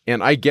Judah.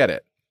 And I get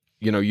it.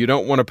 You know, you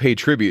don't want to pay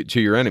tribute to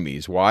your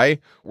enemies. Why?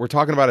 We're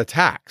talking about a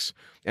tax.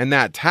 And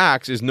that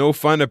tax is no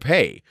fun to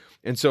pay.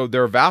 And so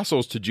they're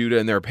vassals to Judah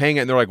and they're paying it.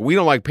 And they're like, we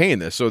don't like paying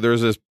this. So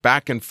there's this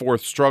back and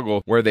forth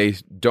struggle where they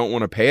don't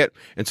want to pay it.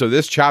 And so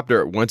this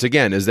chapter, once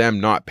again, is them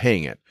not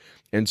paying it.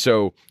 And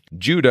so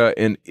Judah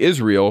and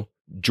Israel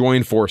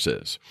join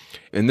forces.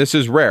 And this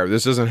is rare.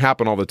 This doesn't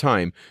happen all the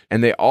time.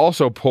 And they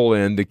also pull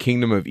in the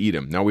kingdom of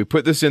Edom. Now, we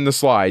put this in the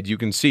slide. You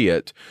can see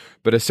it.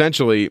 But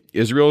essentially,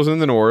 Israel is in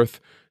the north,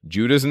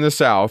 Judah's in the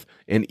south,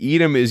 and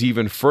Edom is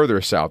even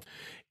further south.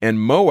 And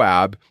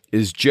Moab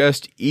is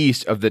just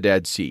east of the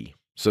Dead Sea.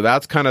 So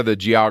that's kind of the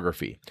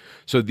geography.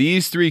 So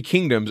these three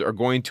kingdoms are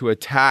going to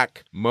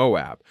attack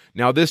Moab.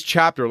 Now, this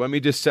chapter, let me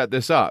just set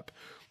this up.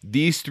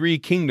 These three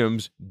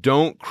kingdoms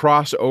don't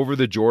cross over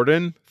the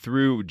Jordan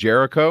through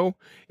Jericho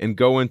and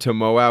go into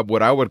Moab,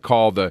 what I would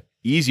call the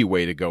easy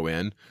way to go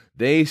in.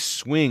 They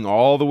swing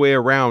all the way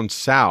around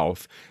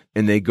south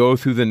and they go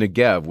through the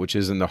Negev, which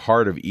is in the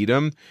heart of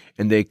Edom,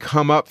 and they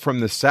come up from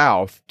the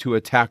south to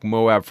attack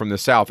Moab from the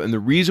south. And the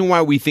reason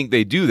why we think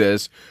they do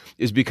this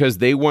is because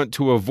they want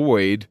to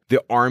avoid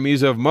the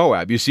armies of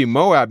Moab. You see,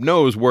 Moab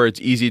knows where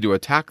it's easy to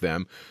attack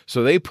them,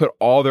 so they put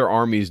all their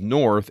armies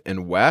north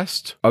and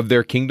west of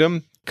their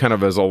kingdom, kind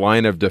of as a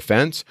line of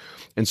defense.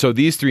 And so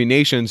these three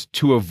nations,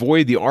 to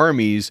avoid the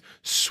armies,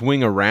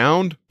 swing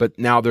around, but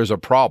now there's a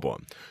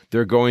problem.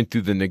 They're going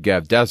through the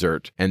Negev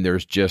desert, and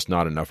there's just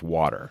not enough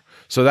water.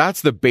 So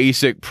that's the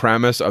basic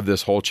premise of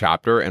this whole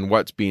chapter and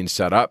what's being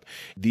set up.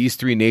 These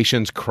three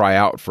nations cry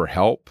out for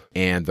help,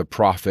 and the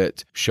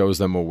prophet shows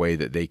them a way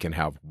that they can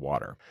have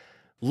water.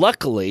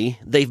 Luckily,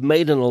 they've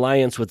made an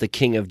alliance with the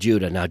king of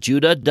Judah. Now,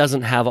 Judah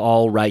doesn't have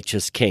all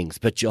righteous kings,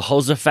 but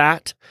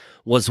Jehoshaphat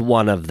was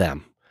one of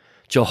them.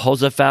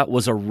 Jehoshaphat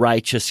was a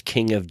righteous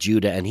king of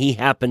Judah, and he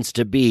happens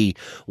to be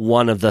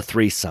one of the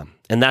threesome.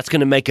 And that's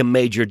going to make a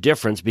major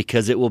difference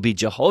because it will be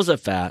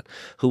Jehoshaphat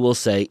who will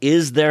say,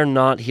 "Is there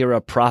not here a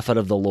prophet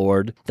of the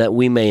Lord that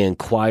we may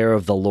inquire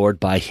of the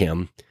Lord by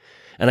him?"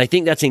 And I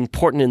think that's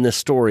important in this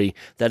story,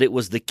 that it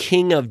was the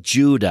king of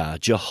Judah,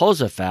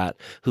 Jehoshaphat,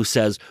 who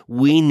says,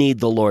 we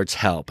need the Lord's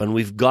help, and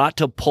we've got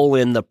to pull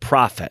in the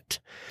prophet.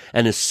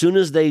 And as soon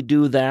as they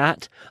do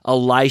that,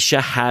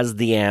 Elisha has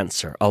the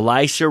answer.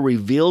 Elisha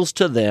reveals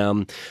to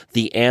them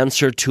the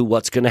answer to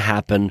what's going to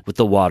happen with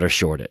the water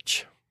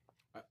shortage.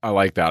 I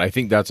like that. I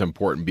think that's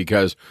important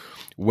because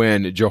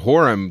when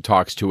Jehoram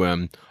talks to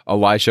him,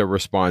 Elisha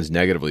responds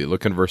negatively.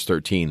 Look in verse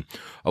 13.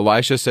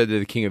 Elisha said to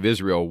the king of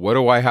Israel, "What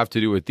do I have to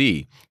do with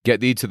thee?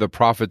 Get thee to the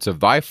prophets of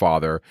thy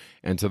father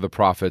and to the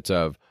prophets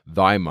of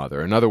thy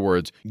mother." In other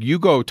words, you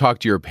go talk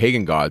to your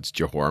pagan gods,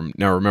 Jehoram.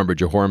 Now remember,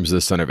 Jehoram's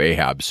the son of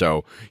Ahab,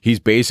 so he's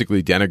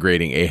basically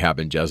denigrating Ahab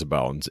and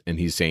Jezebel, and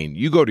he's saying,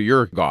 you go to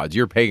your gods,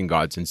 your pagan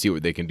gods, and see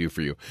what they can do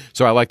for you.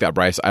 So I like that,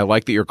 Bryce. I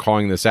like that you're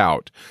calling this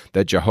out,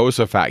 that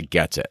Jehoshaphat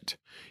gets it.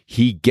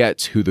 He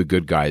gets who the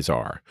good guys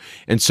are.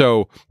 And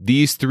so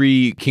these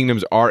three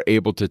kingdoms are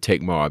able to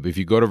take Moab. If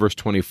you go to verse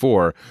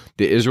 24,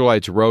 the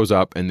Israelites rose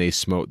up and they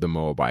smote the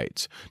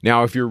Moabites.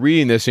 Now, if you're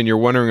reading this and you're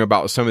wondering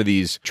about some of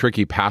these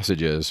tricky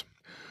passages,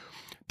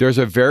 there's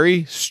a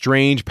very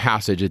strange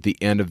passage at the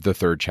end of the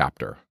 3rd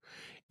chapter.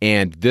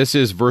 And this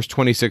is verse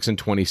 26 and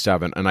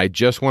 27. And I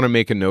just want to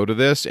make a note of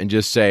this and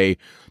just say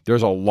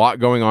there's a lot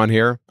going on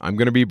here. I'm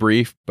going to be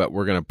brief, but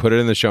we're going to put it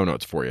in the show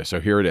notes for you. So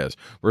here it is.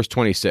 Verse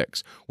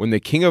 26. When the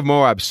king of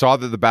Moab saw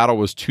that the battle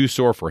was too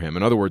sore for him,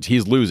 in other words,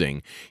 he's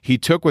losing, he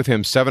took with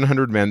him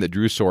 700 men that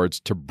drew swords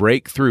to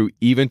break through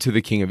even to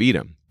the king of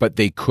Edom. But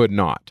they could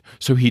not.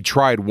 So he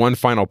tried one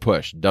final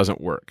push.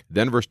 Doesn't work.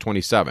 Then verse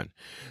 27.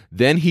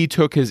 Then he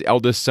took his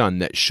eldest son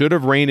that should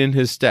have reigned in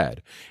his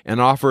stead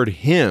and offered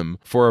him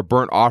for a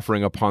burnt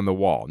offering upon the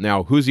wall.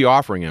 Now, who's he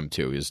offering him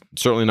to? He's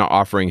certainly not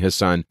offering his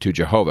son to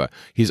Jehovah.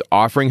 He's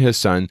offering his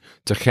son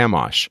to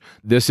Chemosh.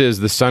 This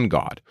is the sun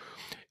god.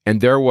 And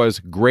there was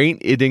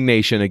great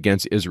indignation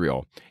against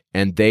Israel,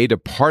 and they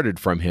departed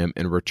from him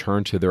and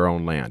returned to their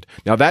own land.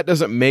 Now, that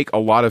doesn't make a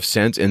lot of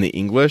sense in the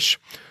English,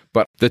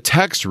 but the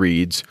text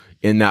reads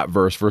in that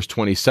verse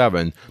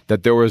 27,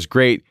 that there was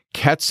great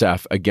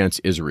ketsef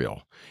against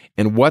Israel.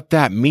 And what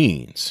that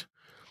means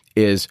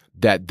is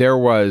that there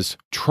was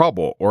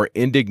trouble or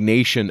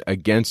indignation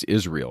against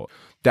Israel,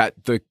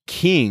 that the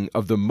king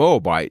of the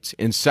Moabites,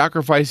 in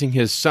sacrificing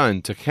his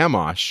son to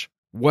Chemosh,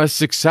 was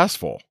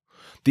successful.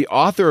 The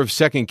author of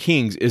 2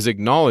 Kings is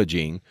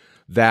acknowledging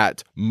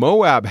that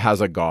Moab has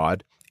a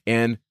god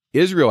and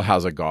Israel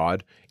has a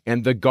god,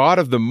 and the god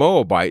of the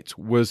Moabites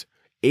was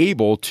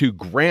able to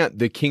grant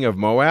the king of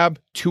Moab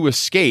to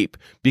escape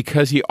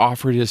because he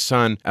offered his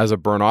son as a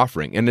burnt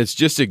offering. And it's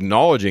just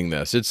acknowledging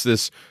this. It's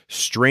this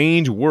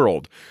strange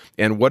world.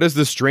 And what is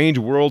the strange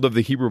world of the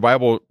Hebrew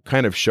Bible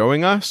kind of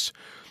showing us?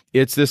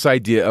 It's this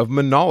idea of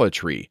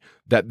monolatry,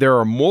 that there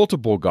are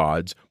multiple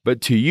gods, but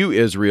to you,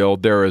 Israel,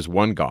 there is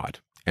one God,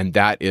 and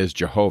that is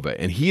Jehovah.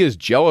 And he is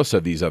jealous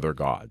of these other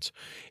gods,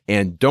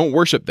 and don't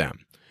worship them.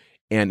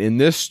 And in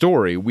this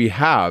story, we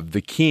have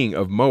the king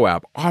of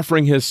Moab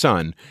offering his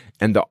son,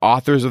 and the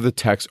authors of the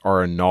text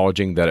are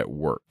acknowledging that it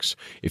works.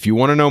 If you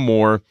want to know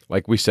more,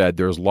 like we said,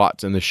 there's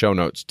lots in the show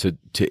notes to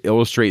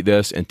illustrate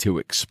this and to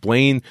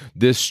explain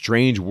this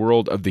strange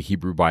world of the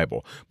Hebrew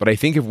Bible. But I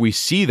think if we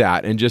see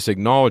that and just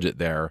acknowledge it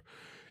there,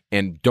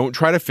 and don't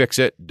try to fix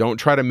it, don't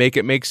try to make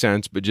it make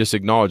sense, but just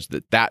acknowledge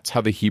that that's how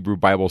the Hebrew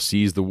Bible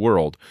sees the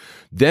world.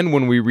 Then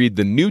when we read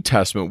the New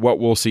Testament, what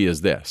we'll see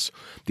is this.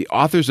 The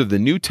authors of the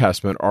New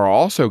Testament are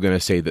also going to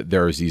say that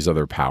there's these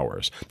other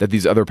powers, that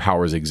these other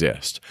powers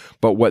exist.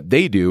 But what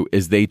they do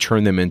is they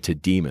turn them into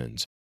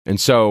demons. And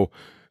so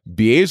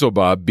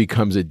Beelzebub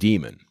becomes a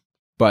demon.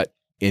 But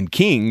in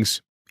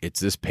Kings,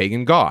 it's this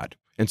pagan god.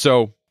 And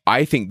so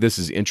I think this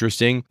is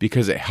interesting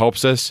because it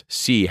helps us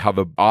see how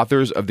the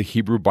authors of the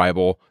Hebrew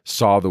Bible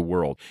saw the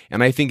world.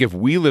 And I think if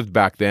we lived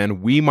back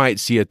then, we might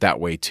see it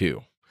that way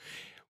too.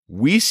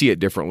 We see it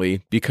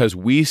differently because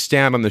we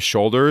stand on the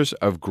shoulders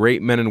of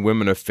great men and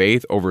women of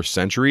faith over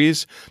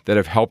centuries that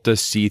have helped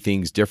us see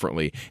things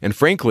differently. And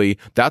frankly,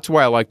 that's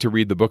why I like to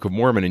read the Book of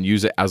Mormon and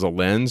use it as a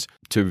lens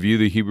to view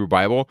the Hebrew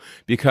Bible,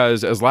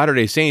 because as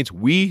Latter-day Saints,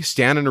 we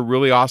stand in a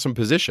really awesome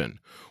position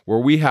where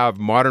we have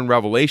modern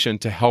revelation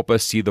to help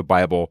us see the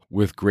Bible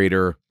with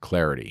greater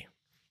clarity.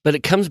 But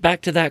it comes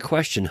back to that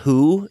question,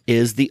 who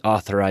is the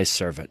authorized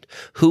servant?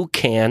 Who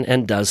can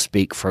and does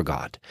speak for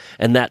God?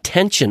 And that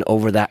tension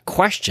over that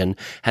question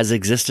has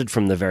existed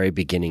from the very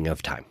beginning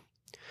of time.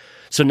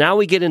 So now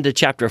we get into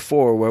chapter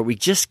 4, where we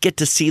just get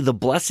to see the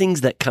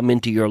blessings that come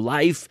into your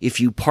life if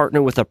you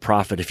partner with a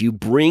prophet. If you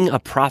bring a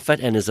prophet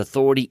and his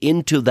authority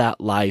into that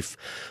life,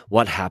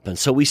 what happens?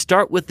 So we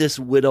start with this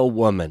widow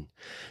woman.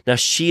 Now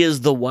she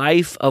is the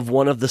wife of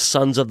one of the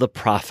sons of the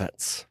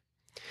prophets,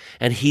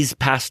 and he's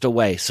passed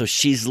away. So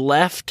she's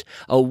left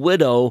a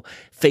widow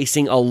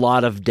facing a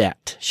lot of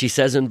debt. She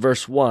says in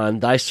verse 1,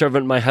 "Thy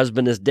servant my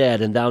husband is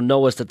dead, and thou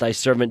knowest that thy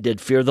servant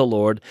did fear the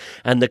Lord,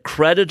 and the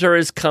creditor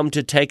is come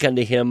to take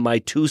unto him my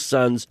 2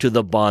 sons to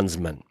the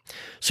bondsman."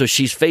 So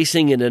she's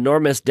facing an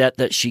enormous debt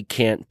that she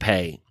can't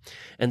pay.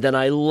 And then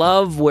I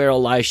love where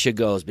Elisha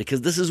goes,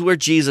 because this is where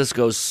Jesus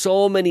goes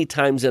so many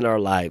times in our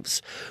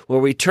lives, where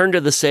we turn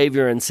to the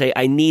Savior and say,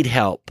 I need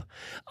help.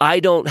 I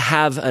don't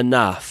have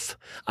enough.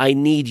 I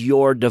need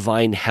your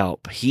divine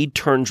help. He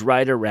turns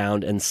right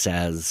around and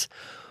says,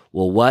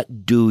 well,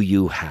 what do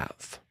you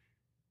have?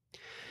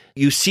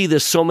 You see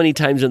this so many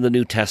times in the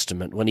New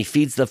Testament. When he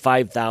feeds the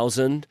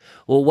 5,000,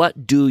 well,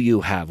 what do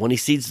you have? When he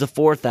feeds the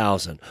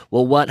 4,000,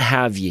 well, what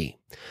have ye?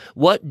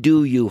 What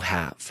do you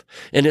have?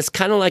 And it's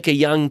kind of like a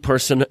young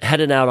person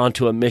heading out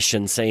onto a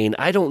mission saying,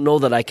 I don't know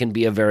that I can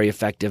be a very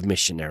effective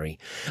missionary.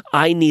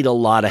 I need a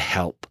lot of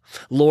help.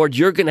 Lord,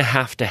 you're going to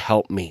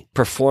help me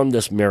perform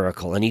this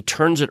miracle. And he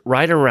turns it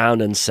right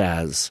around and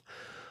says,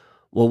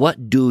 well,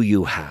 what do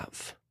you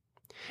have?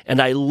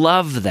 And I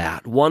love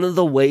that. One of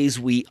the ways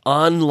we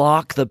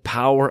unlock the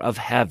power of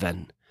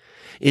heaven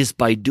is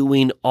by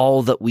doing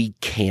all that we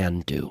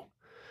can do.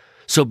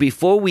 So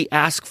before we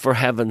ask for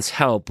heaven's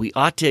help, we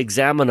ought to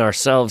examine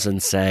ourselves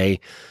and say,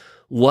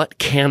 what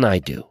can I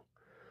do?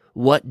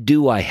 What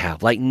do I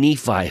have? Like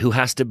Nephi, who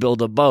has to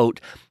build a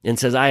boat and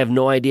says, I have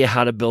no idea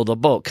how to build a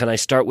boat. Can I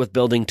start with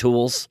building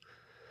tools?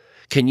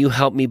 Can you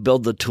help me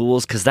build the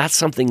tools? Because that's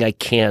something I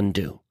can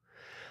do.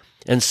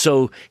 And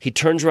so he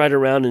turns right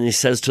around and he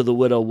says to the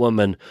widow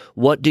woman,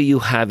 what do you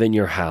have in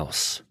your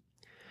house?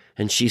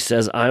 And she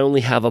says, I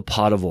only have a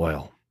pot of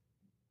oil.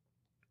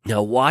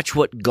 Now watch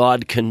what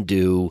God can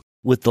do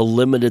with the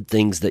limited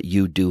things that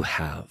you do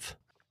have.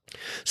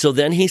 So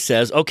then he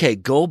says, okay,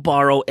 go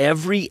borrow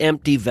every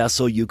empty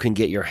vessel you can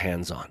get your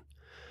hands on.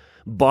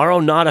 Borrow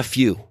not a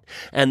few,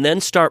 and then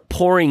start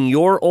pouring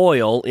your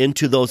oil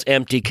into those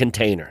empty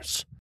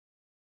containers.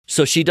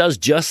 So she does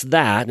just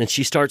that, and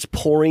she starts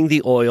pouring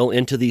the oil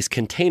into these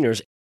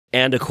containers,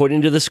 and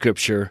according to the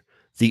scripture,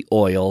 the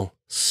oil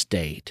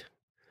stayed,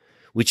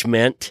 which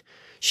meant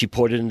she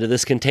poured it into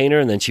this container,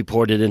 and then she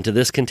poured it into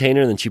this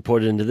container, and then she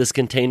poured it into this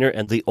container,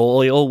 and the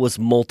oil was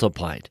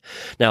multiplied.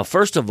 Now,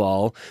 first of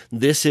all,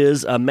 this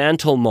is a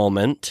mantle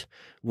moment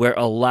where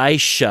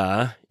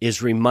Elisha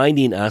is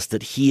reminding us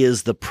that he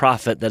is the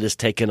prophet that has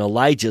taken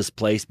Elijah's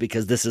place,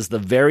 because this is the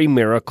very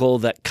miracle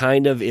that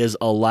kind of is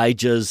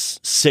Elijah's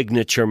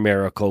signature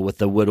miracle with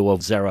the widow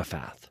of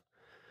Zarephath.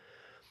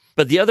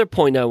 But the other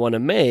point I want to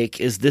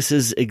make is this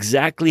is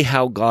exactly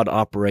how God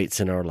operates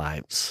in our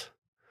lives.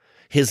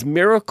 His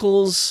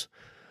miracles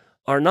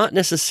are not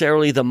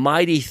necessarily the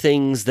mighty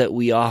things that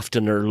we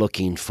often are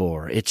looking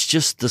for. It's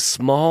just the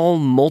small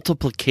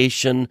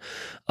multiplication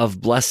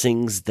of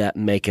blessings that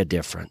make a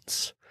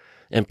difference.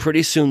 And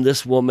pretty soon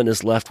this woman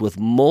is left with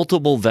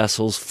multiple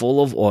vessels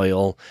full of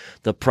oil.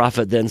 The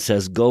prophet then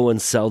says, go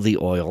and sell the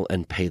oil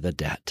and pay the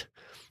debt,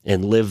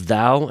 and live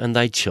thou and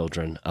thy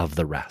children of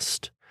the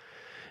rest.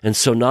 And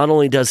so not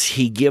only does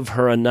he give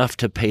her enough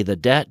to pay the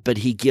debt, but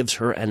he gives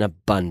her an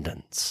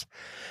abundance.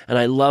 And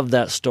I love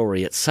that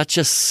story. It's such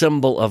a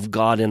symbol of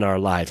God in our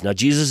lives. Now,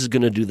 Jesus is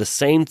going to do the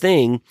same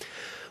thing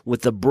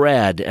with the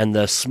bread and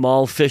the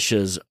small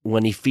fishes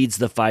when he feeds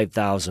the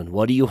 5,000.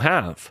 What do you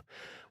have?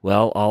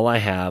 Well, all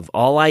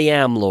I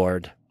am,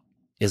 Lord,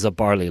 is a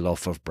barley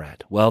loaf of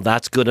bread. Well,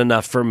 that's good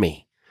enough for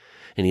me.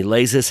 And he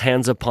lays his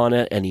hands upon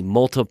it and he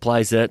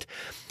multiplies it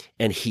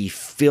and he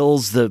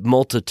fills the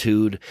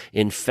multitude.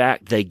 In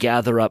fact, they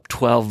gather up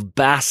 12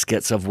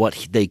 baskets of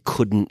what they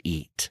couldn't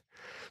eat.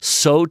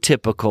 So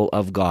typical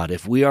of God.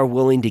 If we are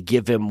willing to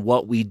give him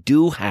what we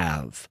do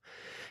have,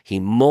 he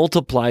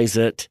multiplies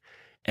it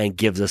and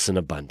gives us an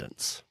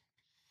abundance.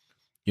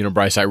 You know,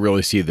 Bryce, I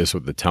really see this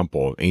with the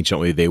temple.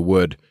 Anciently, they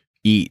would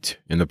eat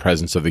in the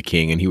presence of the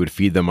king, and he would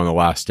feed them on the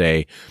last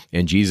day.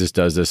 And Jesus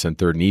does this in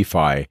 3rd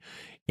Nephi.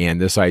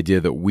 And this idea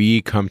that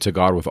we come to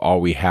God with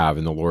all we have,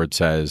 and the Lord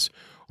says,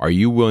 are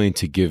you willing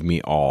to give me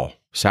all?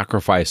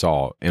 Sacrifice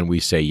all. And we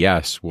say,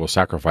 yes, we'll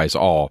sacrifice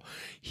all.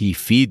 He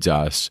feeds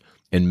us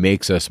and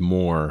makes us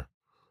more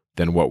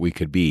than what we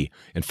could be.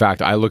 In fact,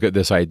 I look at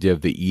this idea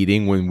of the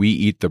eating. When we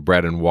eat the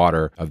bread and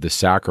water of the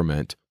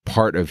sacrament,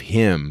 part of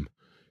him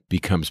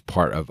becomes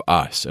part of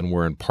us, and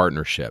we're in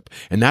partnership.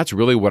 And that's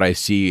really what I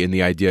see in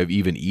the idea of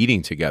even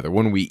eating together.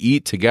 When we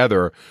eat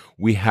together,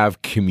 we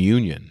have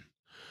communion.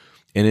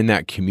 And in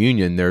that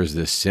communion, there's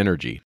this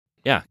synergy.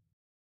 Yeah.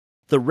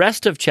 The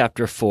rest of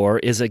chapter 4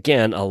 is,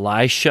 again,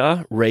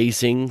 Elisha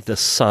raising the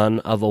son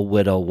of a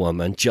widow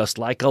woman, just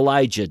like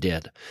Elijah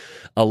did.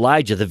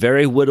 Elijah, the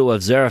very widow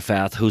of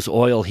Zarephath, whose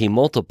oil he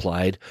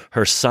multiplied,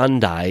 her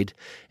son died,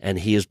 and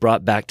he is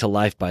brought back to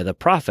life by the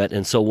prophet.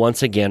 And so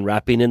once again,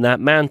 wrapping in that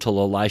mantle,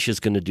 Elisha is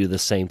going to do the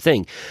same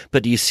thing.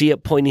 But do you see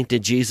it pointing to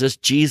Jesus?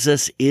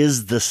 Jesus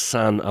is the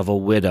son of a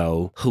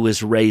widow who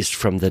is raised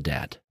from the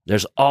dead.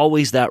 There's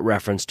always that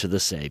reference to the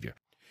Savior.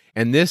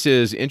 And this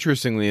is,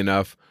 interestingly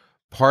enough,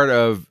 part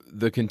of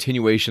the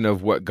continuation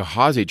of what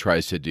Gehazi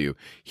tries to do.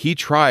 He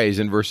tries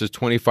in verses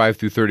 25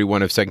 through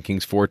 31 of 2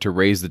 Kings 4 to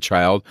raise the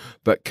child,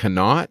 but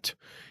cannot.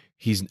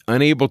 He's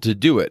unable to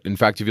do it. In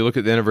fact, if you look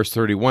at the end of verse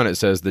 31, it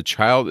says, the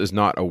child is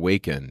not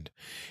awakened.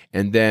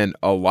 And then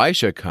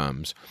Elisha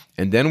comes,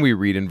 and then we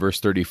read in verse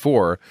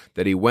 34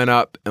 that he went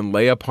up and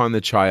lay upon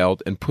the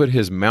child and put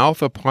his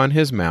mouth upon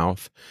his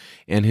mouth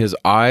and his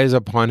eyes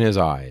upon his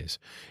eyes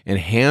and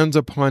hands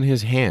upon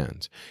his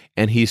hands.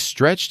 And he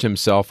stretched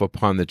himself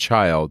upon the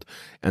child,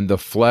 and the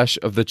flesh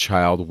of the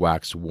child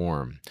waxed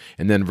warm.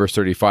 And then verse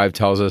 35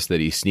 tells us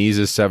that he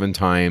sneezes 7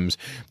 times,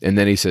 and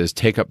then he says,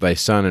 take up thy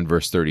son in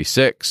verse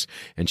 36,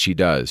 and she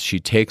does. She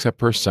takes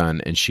up her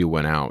son, and she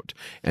went out.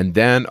 And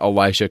then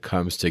Elisha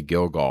comes to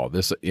Gilgal,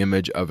 this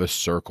image of a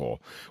circle.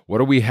 What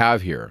do we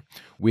have here?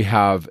 We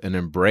have an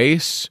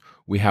embrace,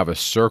 we have a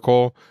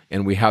circle,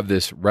 and we have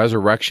this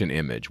resurrection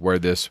image where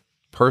this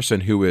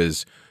person who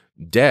is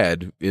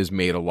dead is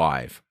made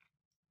alive.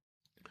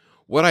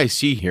 What I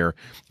see here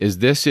is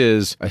this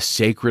is a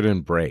sacred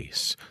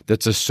embrace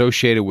that's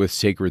associated with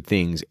sacred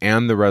things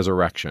and the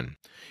resurrection.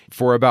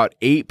 For about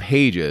 8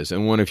 pages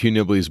in one of Hugh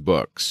Nibley's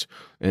books,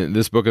 and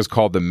this book is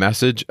called The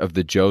Message of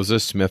the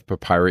Joseph Smith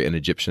Papyri and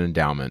Egyptian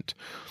Endowment,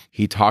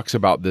 he talks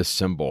about this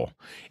symbol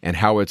and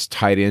how it's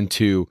tied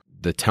into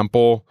the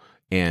temple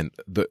and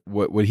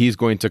what he's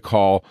going to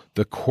call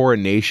the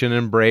coronation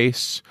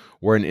embrace,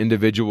 where an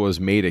individual is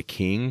made a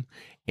king.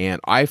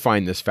 And I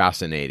find this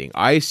fascinating.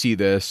 I see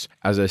this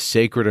as a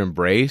sacred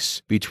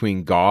embrace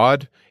between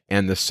God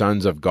and the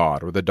sons of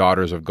God or the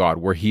daughters of God,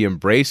 where he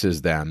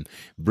embraces them,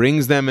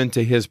 brings them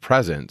into his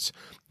presence,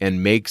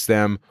 and makes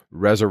them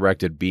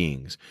resurrected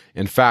beings.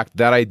 In fact,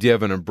 that idea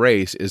of an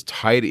embrace is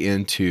tied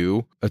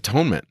into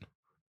atonement.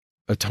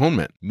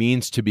 Atonement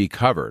means to be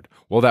covered.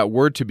 Well, that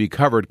word to be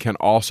covered can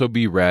also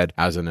be read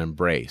as an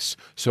embrace.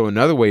 So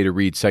another way to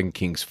read 2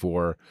 Kings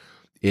 4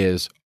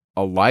 is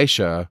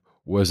Elisha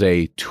was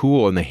a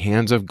tool in the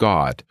hands of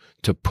God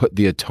to put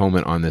the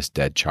atonement on this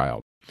dead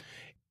child.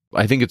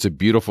 I think it's a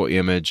beautiful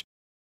image.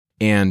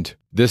 And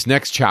this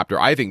next chapter,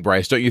 I think,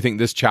 Bryce, don't you think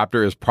this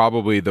chapter is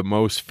probably the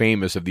most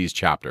famous of these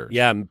chapters?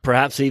 Yeah,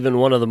 perhaps even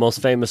one of the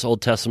most famous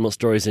Old Testament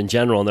stories in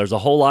general. And there's a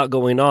whole lot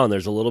going on.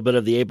 There's a little bit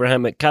of the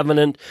Abrahamic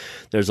covenant.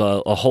 There's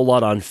a whole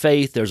lot on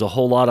faith. There's a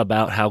whole lot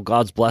about how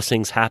God's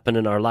blessings happen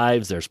in our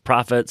lives. There's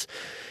prophets.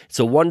 It's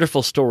a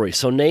wonderful story.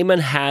 So Naaman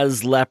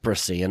has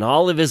leprosy, and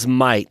all of his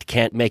might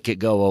can't make it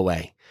go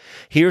away.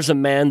 Here's a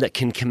man that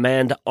can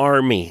command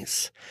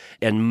armies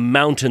and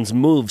mountains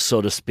move,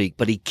 so to speak,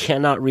 but he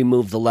cannot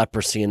remove the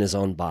leprosy in his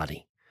own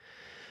body.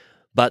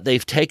 But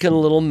they've taken a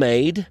little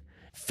maid,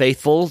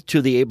 faithful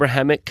to the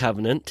Abrahamic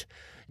covenant.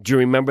 Do you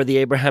remember the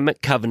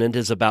Abrahamic covenant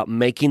is about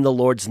making the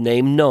Lord's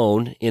name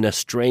known in a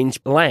strange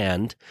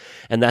land?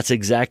 And that's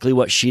exactly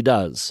what she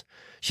does.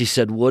 She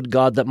said, would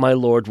God that my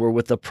Lord were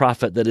with the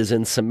prophet that is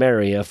in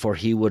Samaria, for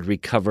he would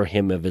recover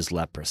him of his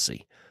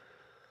leprosy.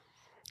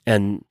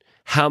 And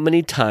how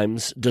many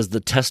times does the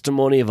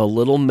testimony of a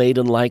little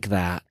maiden like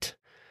that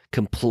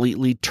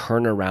completely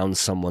turn around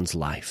someone's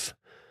life?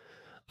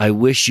 I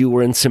wish you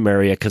were in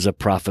Samaria because a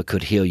prophet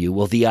could heal you.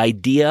 Well, the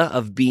idea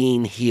of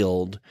being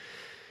healed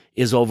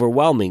is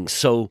overwhelming.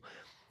 So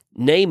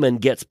Naaman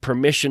gets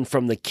permission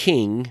from the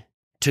king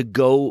to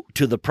go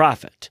to the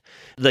prophet.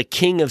 The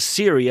king of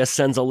Syria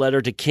sends a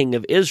letter to king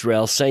of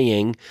Israel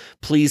saying,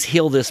 please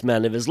heal this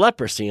man of his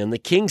leprosy. And the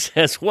king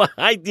says, well,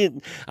 I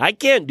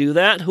can't do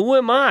that. Who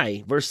am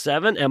I? Verse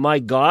 7, am I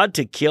God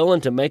to kill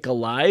and to make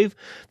alive,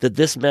 that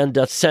this man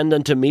doth send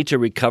unto me to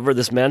recover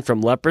this man from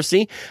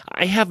leprosy?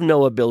 I have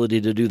no ability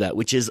to do that,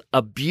 which is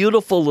a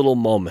beautiful little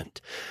moment.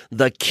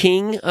 The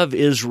king of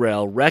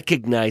Israel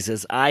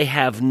recognizes, I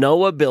have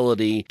no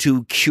ability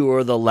to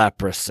cure the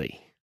leprosy.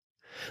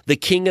 The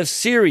king of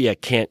Syria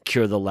can't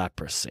cure the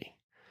leprosy.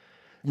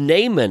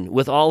 Naaman,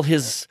 with all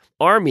his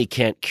army,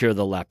 can't cure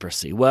the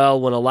leprosy. Well,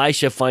 when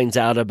Elisha finds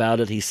out about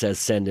it, he says,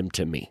 send him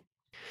to me,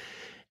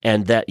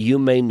 and that you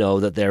may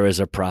know that there is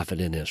a prophet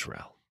in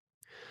Israel.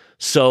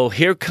 So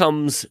here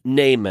comes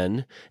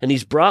Naaman, and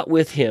he's brought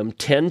with him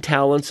 10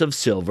 talents of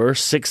silver,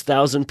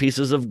 6,000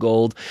 pieces of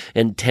gold,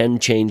 and 10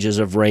 changes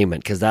of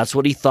raiment, because that's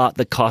what he thought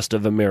the cost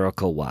of a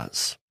miracle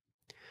was.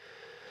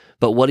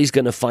 But what he's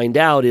going to find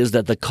out is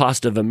that the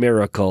cost of a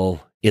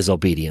miracle is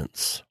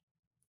obedience.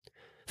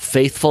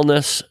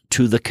 Faithfulness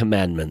to the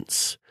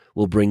commandments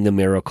will bring the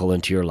miracle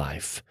into your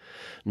life,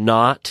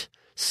 not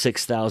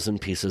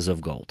 6,000 pieces of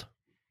gold.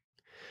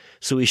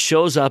 So he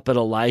shows up at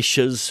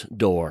Elisha's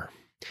door.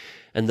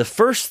 And the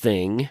first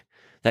thing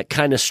that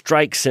kind of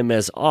strikes him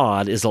as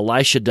odd is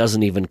Elisha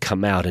doesn't even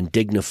come out and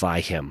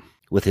dignify him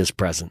with his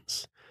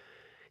presence.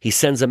 He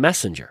sends a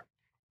messenger.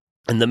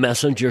 And the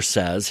messenger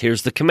says,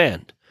 here's the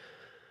command.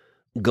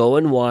 Go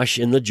and wash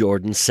in the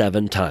Jordan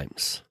 7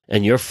 times,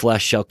 and your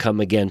flesh shall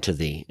come again to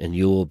thee, and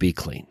you will be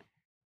clean.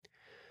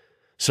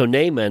 So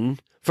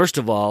Naaman, first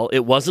of all,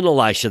 it wasn't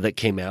Elisha that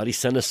came out. He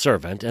sent a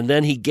servant, and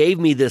then he gave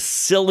me this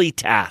silly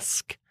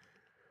task.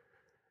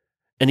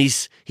 And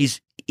he's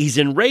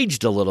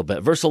enraged a little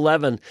bit. Verse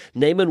 11,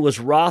 Naaman was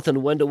wroth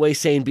and went away,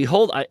 saying,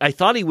 behold, I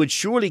thought he would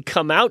surely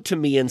come out to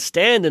me and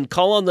stand and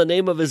call on the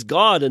name of his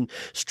God and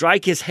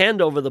strike his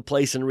hand over the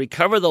place and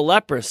recover the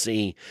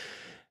leprosy.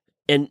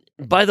 And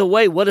by the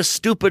way, what a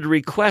stupid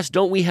request.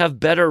 Don't we have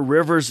better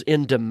rivers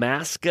in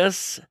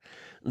Damascus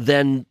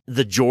than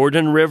the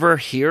Jordan River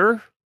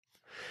here?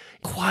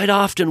 Quite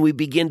often we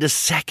begin to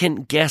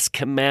second guess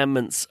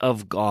commandments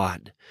of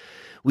God.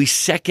 We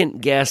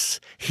second guess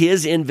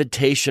his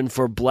invitation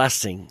for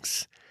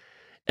blessings.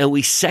 And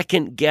we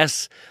second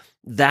guess,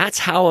 that's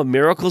how a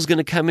miracle is going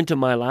to come into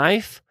my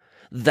life?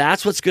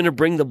 That's what's going to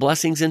bring the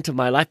blessings into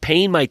my life?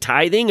 Paying my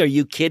tithing? Are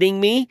you kidding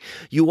me?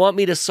 You want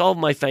me to solve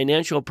my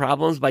financial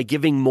problems by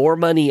giving more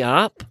money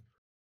up?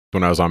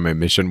 When I was on my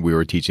mission, we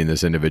were teaching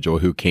this individual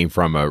who came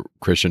from a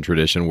Christian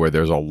tradition where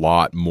there's a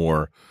lot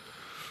more,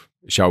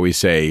 shall we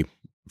say,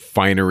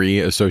 finery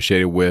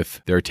associated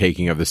with their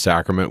taking of the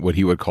sacrament, what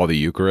he would call the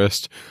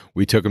Eucharist.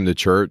 We took him to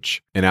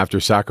church, and after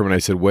sacrament, I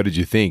said, "What did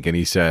you think?" And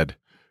he said,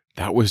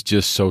 "That was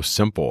just so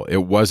simple.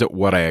 It wasn't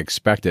what I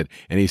expected."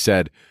 And he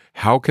said,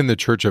 "How can the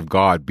Church of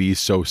God be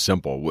so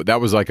simple?"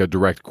 That was like a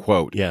direct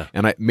quote. Yeah.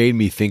 And it made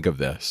me think of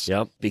this.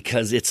 Yep,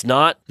 because it's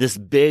not this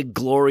big,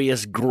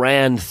 glorious,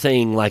 grand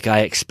thing like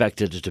I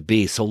expected it to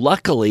be. So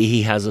luckily,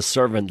 he has a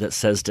servant that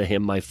says to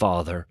him, "My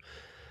father,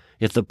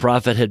 if the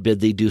prophet had bid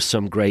thee do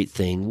some great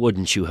thing,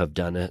 wouldn't you have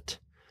done it?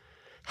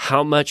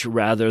 How much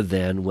rather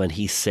then when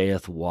he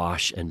saith,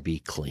 wash and be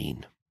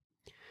clean?"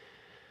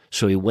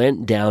 So he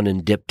went down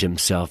and dipped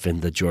himself in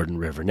the Jordan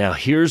River. Now,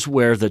 here's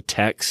where the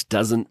text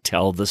doesn't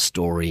tell the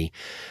story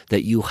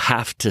that you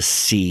have to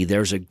see.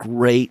 There's a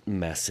great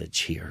message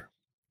here.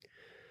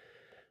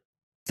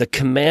 The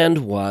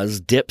command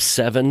was, dip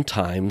 7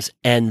 times,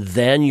 and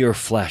then your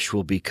flesh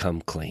will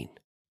become clean.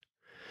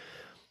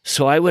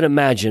 So I would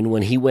imagine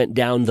when he went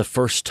down the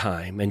first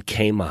time and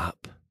came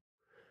up,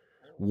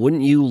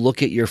 wouldn't you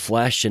look at your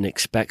flesh and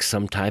expect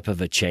some type of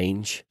a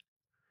change?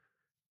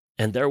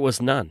 And there was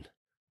none.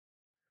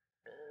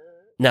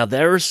 Now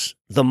there's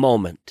the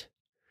moment.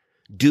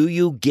 Do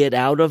you get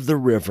out of the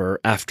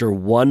river after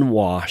one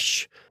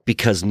wash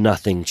because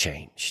nothing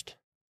changed?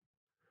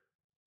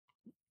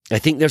 I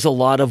think there's a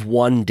lot of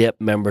one dip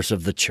members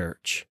of the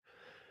church.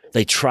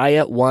 They try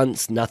it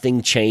once,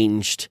 nothing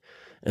changed,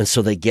 and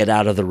so they get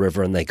out of the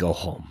river and they go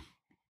home.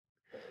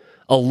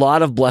 A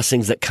lot of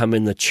blessings that come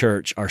in the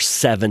church are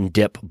 7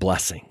 dip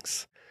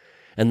blessings,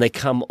 and they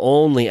come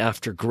only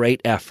after great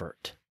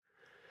effort.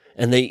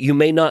 And you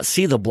may not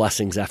see the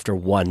blessings after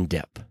one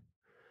dip.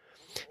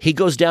 He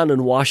goes down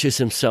and washes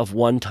himself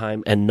one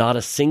time and not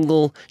a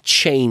single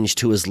change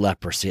to his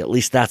leprosy. At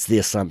least that's the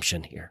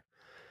assumption here.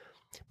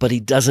 But he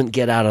doesn't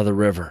get out of the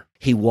river.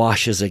 He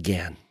washes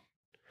again.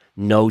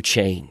 No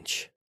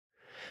change.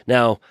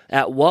 Now,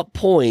 at what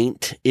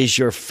point is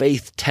your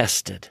faith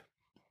tested?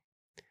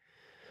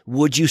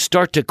 Would you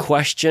start to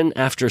question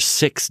after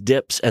 6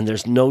 dips and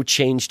there's no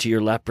change to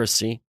your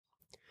leprosy?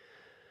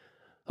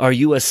 Are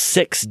you a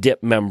 6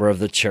 dip member of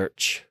the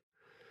church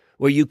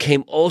where you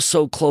came oh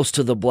so close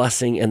to the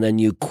blessing and then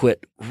you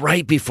quit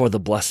right before the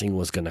blessing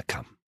was going to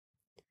come?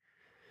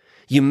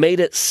 You made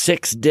it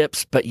 6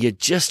 dips, but you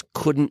just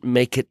couldn't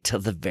make it to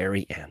the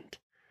very end.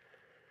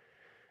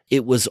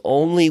 It was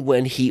only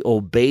when he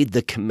obeyed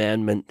the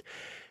commandment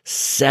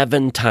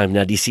 7 times.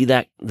 Now, do you see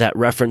that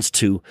reference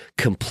to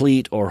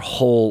complete or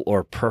whole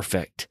or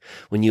perfect?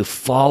 When you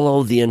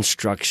follow the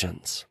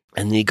instructions,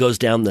 and he goes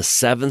down the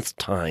 7th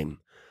time,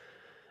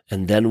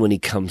 and then when he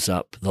comes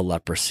up, the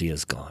leprosy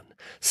is gone.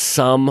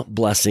 Some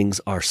blessings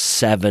are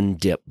 7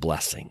 dip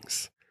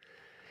blessings,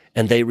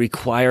 and they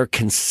require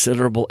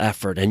considerable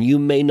effort. And you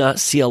may not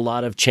see a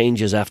lot of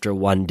changes after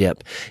 1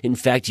 dip. In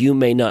fact, you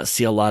may not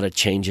see a lot of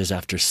changes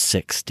after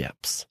 6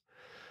 dips.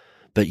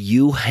 But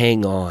you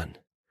hang on.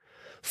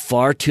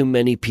 Far too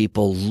many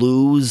people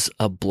lose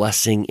a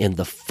blessing in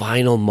the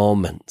final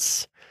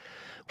moments.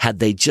 Had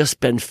they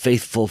just been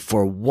faithful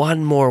for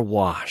 1 more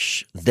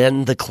wash,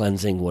 then the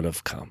cleansing would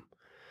have come.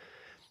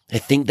 I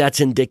think that's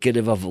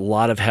indicative of a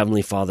lot of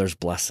Heavenly Father's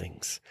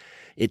blessings.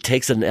 It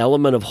takes an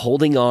element of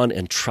holding on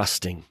and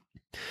trusting.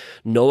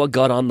 Noah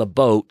got on the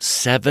boat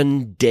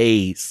 7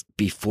 days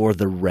before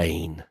the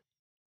rain.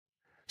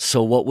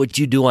 So what would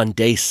you do on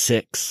day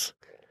 6?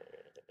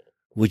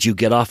 Would you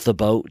get off the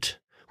boat?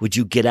 Would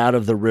you get out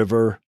of the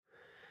river?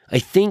 I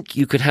think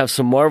you could have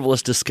some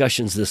marvelous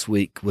discussions this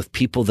week with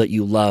people that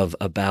you love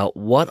about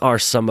what are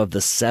some of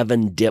the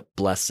 7 dip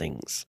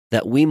blessings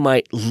that we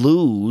might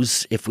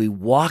lose if we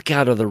walk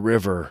out of the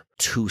river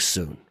too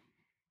soon.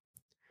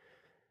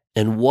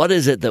 And what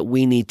is it that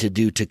we need to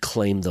do to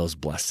claim those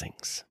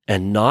blessings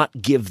and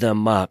not give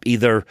them up,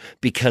 either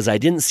because I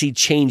didn't see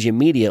change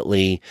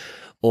immediately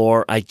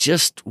or I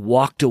just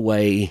walked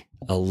away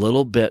a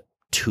little bit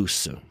too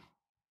soon?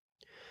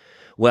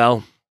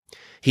 Well,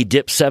 he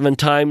dipped 7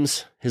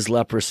 times, his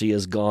leprosy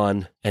is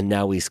gone, and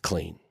now he's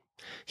clean.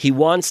 He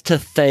wants to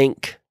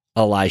thank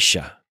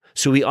Elisha,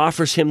 so he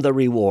offers him the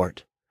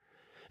reward.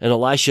 And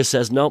Elisha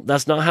says, "No,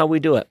 that's not how we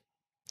do it."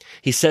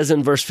 He says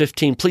in verse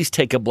 15, "Please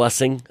take a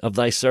blessing of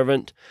thy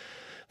servant."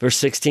 Verse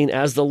 16,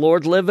 "As the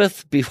Lord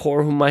liveth,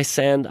 before whom I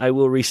stand, I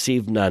will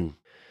receive none."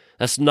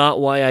 That's not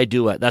why I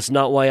do it. That's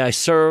not why I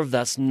serve.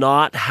 That's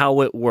not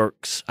how it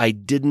works. I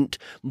didn't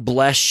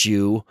bless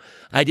you.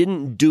 I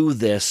didn't do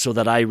this so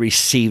that I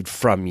received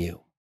from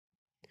you.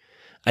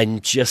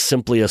 I'm just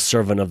simply a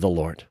servant of the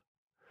Lord.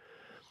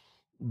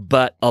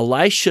 But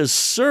Elisha's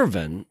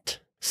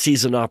servant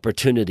sees an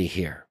opportunity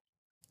here.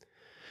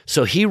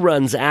 So he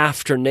runs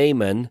after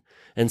Naaman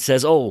and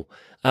says,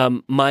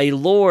 my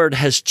Lord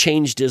has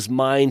changed his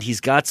mind. He's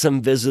got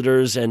some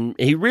visitors, and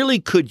he really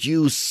could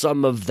use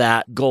some of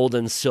that gold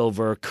and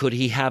silver. Could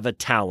he have a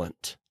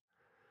talent?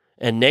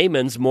 And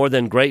Naaman's more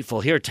than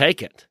grateful. Here,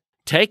 take it.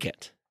 Take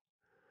it.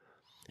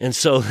 And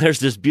so there's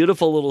this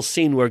beautiful little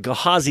scene where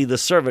Gehazi, the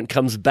servant,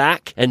 comes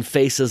back and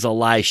faces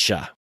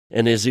Elisha.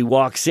 And as he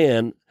walks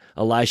in,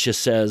 Elisha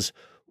says,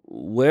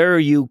 "Where are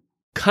you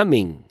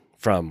coming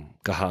from,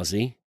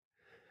 Gehazi?"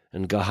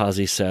 And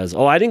Gehazi says,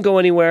 "I didn't go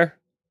anywhere."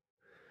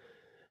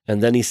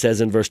 And then he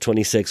says in verse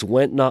 26,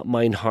 "Went not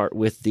mine heart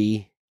with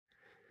thee?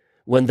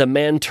 When the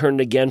man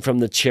turned again from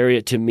the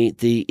chariot to meet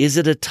thee, is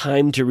it a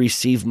time to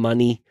receive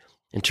money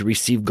and to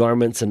receive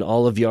garments and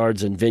olive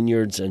yards and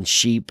vineyards and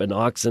sheep and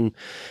oxen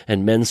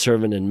and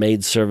menservant and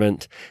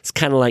maidservant?" It's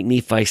kind of like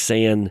Nephi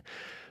saying,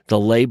 "The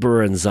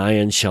laborer in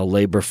Zion shall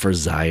labor for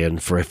Zion,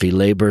 for if he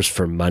labors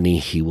for money,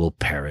 he will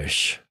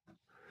perish."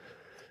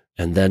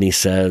 And then he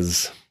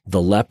says,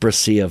 "The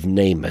leprosy of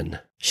Naaman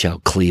shall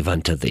cleave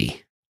unto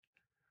thee."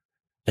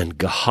 And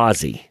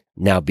Gehazi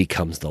now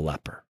becomes the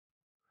leper.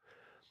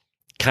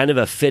 Kind of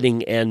a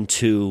fitting end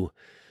to,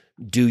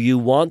 do you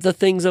want the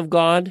things of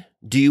God?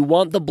 Do you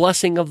want the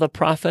blessing of the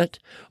prophet?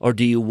 Or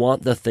do you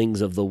want the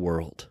things of the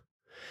world?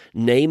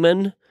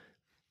 Naaman,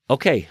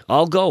 okay,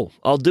 I'll go.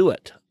 I'll do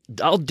it.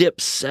 I'll dip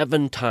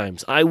 7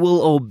 times. I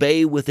will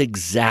obey with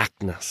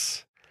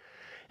exactness.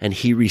 And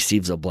he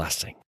receives a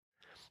blessing.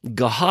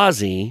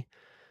 Gehazi,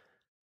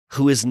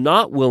 who is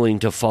not willing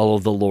to follow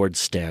the Lord's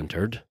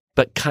standard,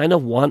 but kind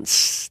of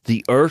wants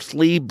the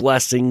earthly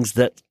blessings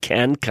that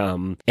can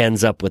come,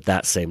 ends up with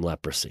that same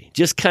leprosy.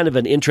 Just kind of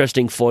an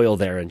interesting foil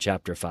there in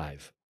chapter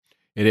 5.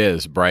 It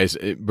is, Bryce.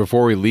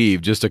 Before we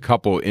leave, just a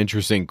couple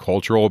interesting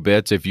cultural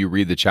bits. If you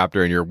read the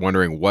chapter and you're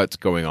wondering what's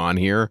going on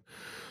here,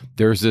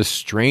 there's this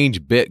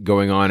strange bit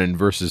going on in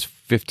verses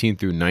 15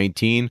 through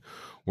 19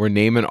 where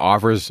Naaman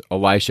offers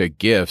Elisha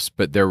gifts,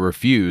 but they're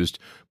refused.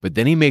 But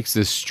then he makes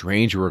this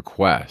strange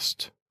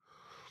request.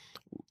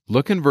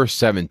 Look in verse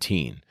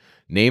 17.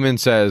 Naaman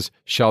says,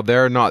 "Shall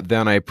there not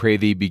then, I pray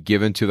thee, be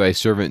given to thy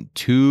servant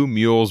 2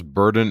 mules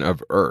burden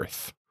of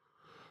earth?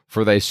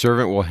 For thy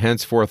servant will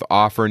henceforth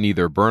offer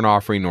neither burnt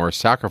offering nor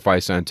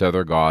sacrifice unto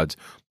other gods,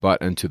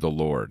 but unto the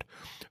Lord."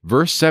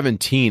 Verse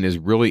 17 is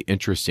really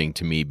interesting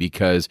to me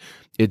because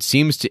it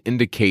seems to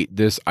indicate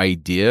this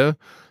idea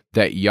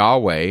that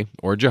Yahweh,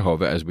 or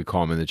Jehovah as we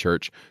call him in the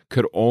church,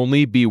 could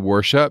only be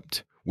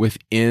worshipped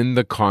within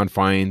the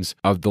confines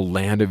of the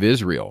land of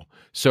Israel.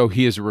 So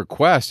his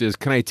request is,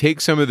 can I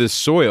take some of this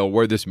soil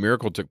where this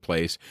miracle took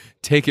place,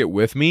 take it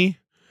with me,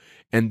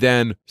 and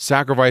then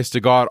sacrifice to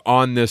God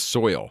on this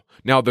soil?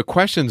 Now, the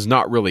question's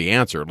not really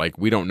answered. Like,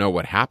 we don't know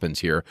what happens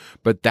here,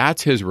 but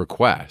that's his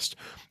request.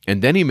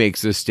 And then he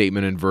makes this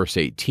statement in verse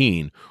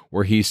 18,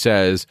 where he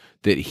says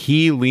that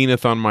he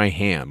leaneth on my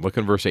hand. Look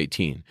in verse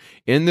 18.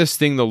 "In this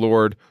thing the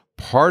Lord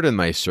pardon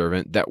thy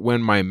servant, that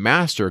when my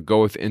master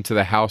goeth into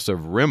the house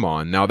of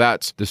Rimmon," now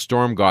that's the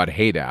storm god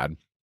Hadad,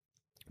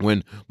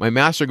 "when my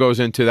master goes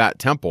into that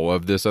temple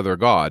of this other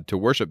god to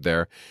worship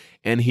there,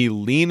 and he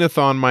leaneth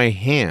on my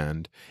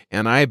hand,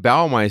 and I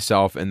bow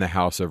myself in the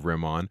house of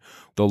Rimmon,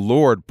 the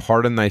Lord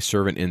pardon thy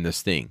servant in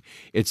this thing."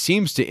 It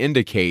seems to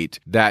indicate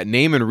that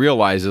Naaman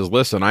realizes,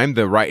 listen, I'm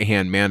the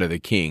right-hand man of the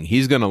king.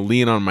 He's going to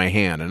lean on my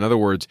hand. In other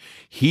words,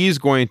 he's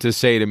going to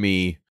say to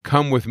me,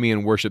 come with me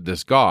and worship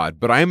this God.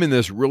 But I'm in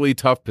this really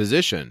tough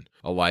position,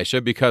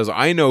 Elisha, because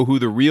I know who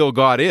the real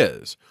God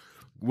is.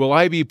 Will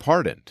I be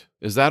pardoned?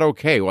 Is that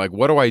okay? Like,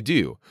 what do I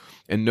do?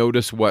 And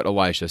notice what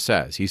Elisha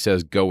says. He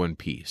says, "Go in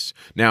peace."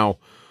 Now,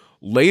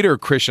 later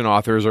Christian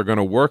authors are going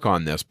to work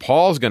on this.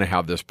 Paul's going to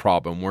have this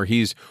problem where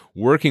he's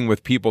working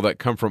with people that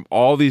come from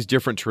all these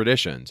different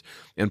traditions.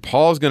 And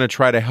Paul's going to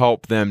try to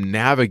help them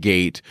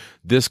navigate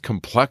this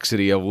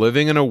complexity of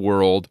living in a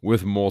world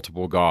with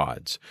multiple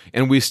gods.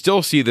 And we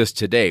still see this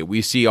today.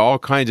 We see all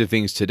kinds of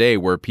things today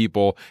where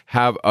people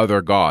have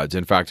other gods.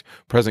 In fact,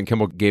 President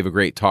Kimball gave a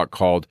great talk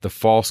called "The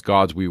False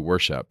Gods We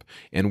Worship,"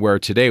 and where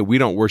today we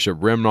don't worship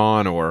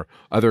Rimmon or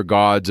other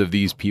gods of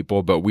these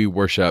people, but we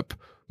worship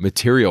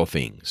material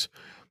things.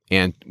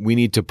 And we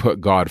need to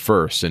put God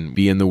first and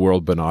be in the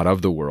world, but not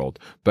of the world.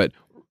 But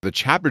the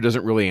chapter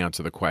doesn't really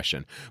answer the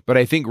question. But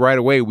I think right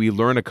away we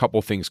learn a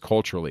couple things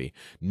culturally.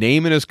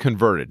 Naaman is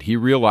converted. He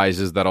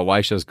realizes that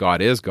Elisha's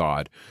God is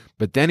God.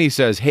 But then he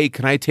says, hey,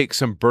 can I take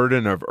some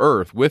burden of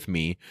earth with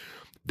me?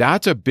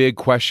 That's a big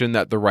question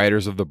that the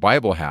writers of the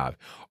Bible have.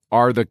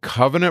 Are the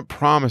covenant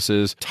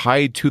promises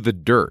tied to the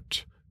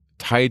dirt,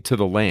 tied to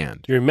the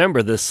land. You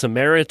remember, the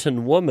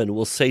Samaritan woman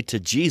will say to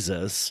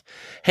Jesus,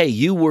 hey,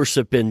 you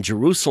worship in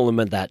Jerusalem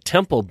at that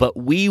temple, but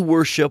we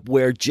worship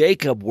where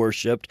Jacob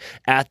worshiped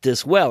at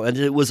this well. And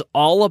it was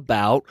all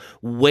about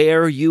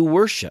where you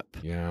worship.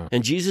 Yeah.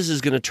 And Jesus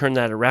is going to turn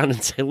that around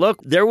and say,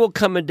 look, there will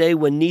come a day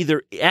when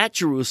neither at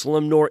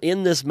Jerusalem nor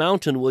in this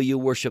mountain will you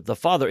worship the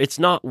Father. It's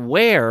not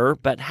where,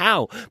 but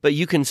how. But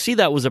you can see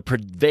that was a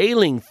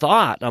prevailing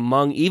thought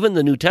among even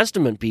the New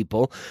Testament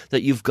people,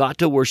 that you've got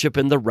to worship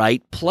in the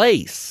right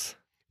place.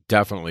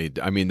 Definitely.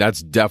 I mean,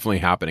 that's definitely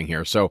happening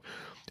here. So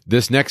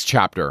this next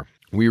chapter,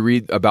 we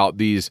read about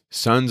these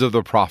sons of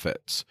the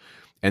prophets,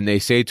 and they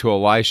say to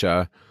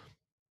Elisha,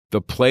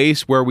 the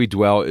place where we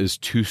dwell is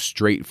too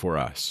strait for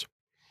us.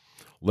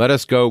 Let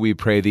us go, we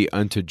pray thee,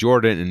 unto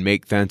Jordan, and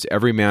make thence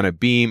every man a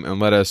beam, and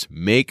let us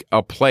make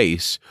a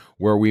place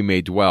where we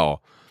may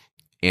dwell.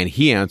 And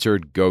he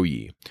answered, go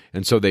ye.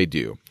 And so they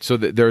do. So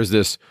there's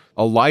this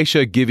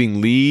Elisha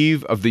giving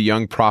leave of the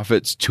young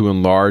prophets to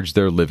enlarge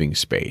their living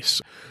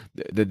space.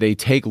 They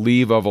take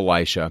leave of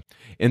Elisha.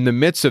 In the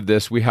midst of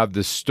this, we have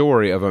this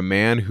story of a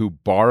man who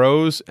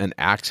borrows an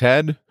axe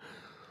head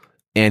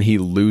and he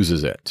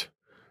loses it.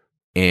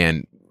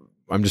 And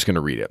I'm just going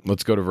to read it.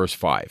 Let's go to verse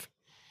 5.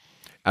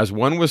 As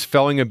one was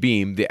felling a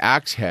beam, the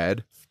axe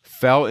head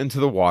fell into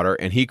the water,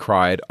 and he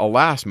cried,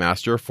 alas,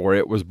 master, for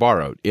it was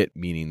borrowed, it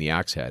meaning the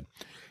axe head.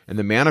 And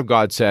the man of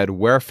God said,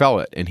 where fell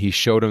it? And he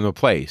showed him the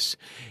place.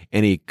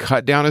 And he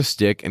cut down a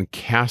stick and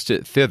cast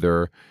it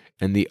thither,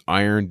 and the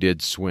iron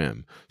did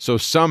swim. So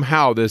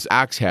somehow this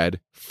axe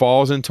head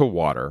falls into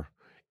water,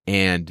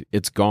 and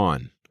it's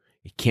gone.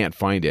 He can't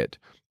find it.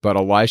 But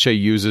Elisha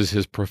uses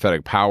his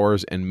prophetic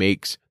powers and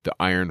makes the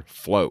iron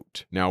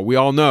float. Now, we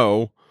all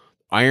know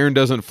iron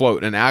doesn't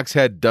float. An axe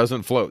head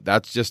doesn't float.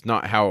 That's just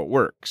not how it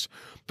works.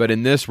 But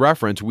in this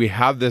reference, we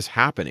have this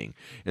happening.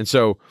 And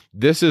so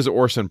this is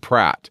Orson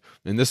Pratt,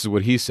 and this is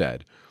what he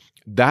said.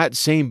 That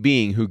same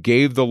being who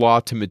gave the law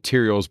to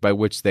materials by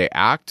which they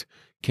act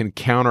can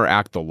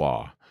counteract the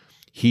law.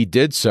 He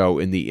did so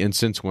in the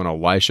instance when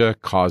Elisha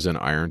caused an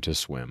iron to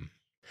swim.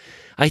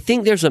 I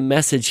think there's a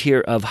message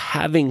here of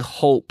having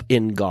hope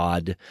in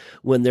God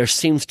when there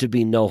seems to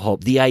be no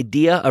hope. The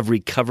idea of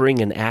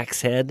recovering an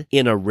axe head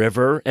in a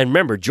river, and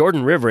remember,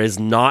 Jordan River is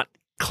not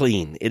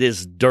clean. It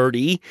is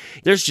dirty.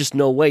 There's just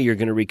no way you're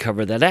going to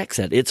recover that axe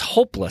head. It's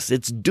hopeless.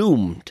 It's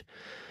doomed.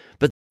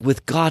 But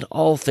with God,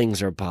 all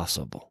things are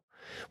possible.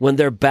 When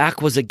their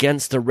back was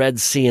against the Red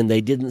Sea and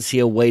they didn't see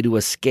a way to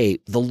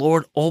escape, the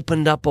Lord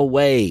opened up a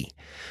way.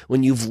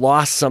 When you've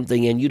lost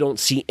something and you don't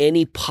see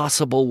any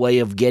possible way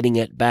of getting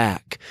it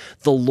back,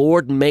 the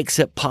Lord makes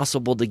it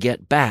possible to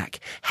get back.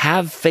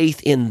 Have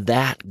faith in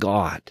that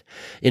God.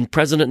 In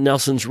President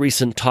Nelson's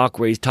recent talk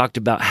where he talked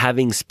about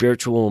having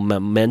spiritual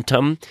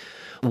momentum,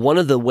 one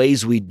of the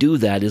ways we do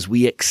that is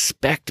we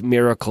expect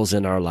miracles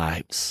in our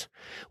lives.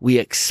 We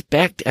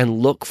expect and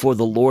look for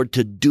the Lord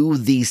to do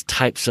these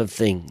types of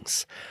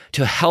things,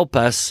 to help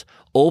us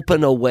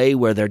open a way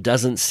where there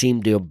doesn't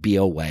seem to be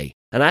a way.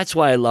 And that's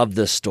why I love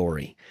this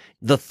story.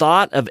 The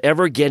thought of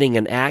ever getting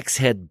an axe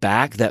head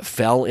back that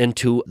fell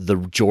into the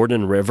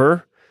Jordan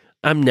River,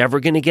 I'm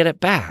never going to get it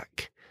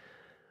back.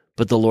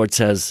 But the Lord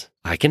says,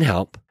 I can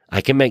help.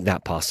 I can make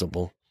that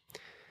possible.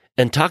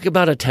 And talk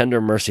about a tender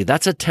mercy.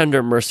 That's a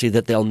tender mercy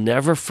that they'll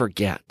never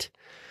forget.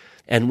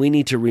 And we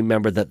need to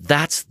remember that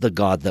that's the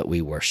God that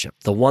we worship,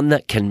 the one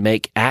that can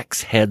make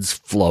axe heads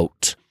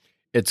float.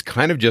 It's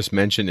kind of just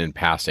mentioned in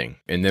passing,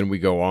 and then we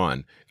go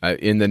on.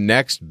 In the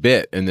next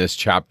bit in this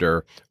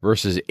chapter,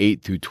 verses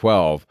 8 through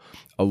 12,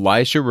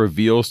 Elisha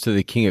reveals to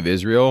the king of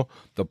Israel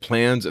the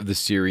plans of the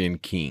Syrian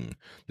king.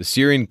 The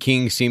Syrian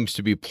king seems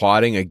to be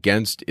plotting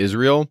against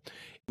Israel.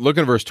 Look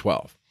at verse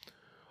 12.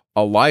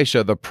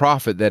 Elisha, the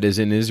prophet that is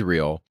in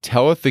Israel,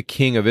 telleth the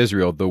king of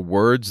Israel the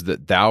words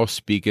that thou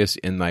speakest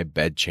in thy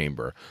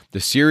bedchamber.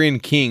 The Syrian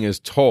king is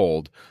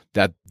told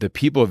that the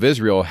people of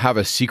Israel have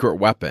a secret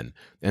weapon,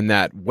 and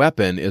that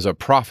weapon is a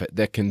prophet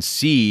that can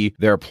see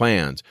their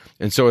plans.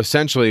 And so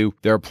essentially,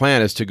 their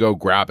plan is to go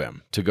grab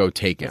him, to go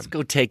take him. Let's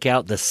go take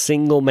out the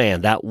single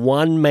man, that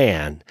one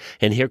man,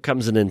 and here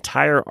comes an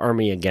entire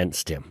army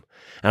against him.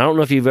 And I don't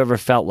know if you've ever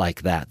felt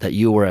like that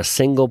you were a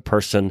single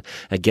person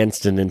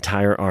against an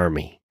entire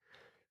army.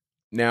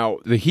 Now,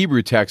 the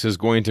Hebrew text is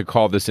going to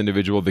call this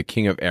individual the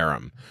king of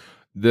Aram.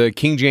 The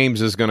King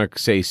James is going to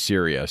say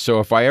Syria. So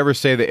if I ever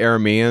say the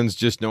Arameans,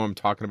 just know I'm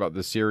talking about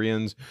the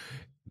Syrians.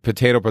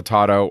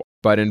 Potato.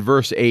 But in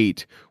verse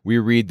 8, we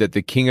read that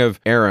the king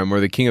of Aram, or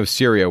the king of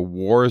Syria,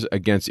 wars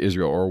against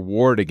Israel, or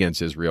warred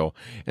against Israel.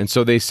 And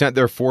so they sent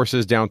their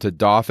forces down to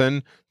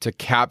Dothan to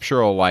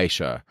capture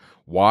Elisha.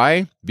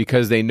 Why?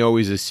 Because they know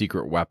he's a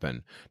secret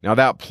weapon. Now,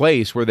 that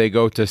place where they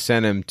go to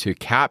send him to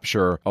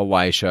capture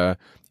Elisha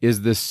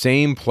is the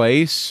same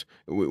place,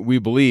 we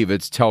believe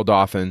it's Tel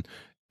Dothan.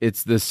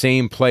 It's the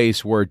same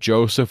place where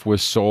Joseph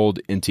was sold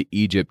into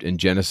Egypt in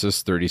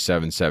Genesis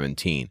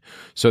 37:17.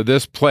 So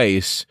this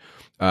place,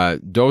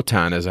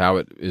 Dothan is how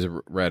it is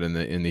read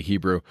in the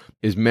Hebrew,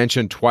 is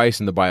mentioned twice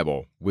in the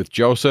Bible, with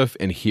Joseph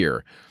and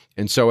here.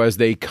 And so as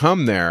they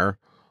come there,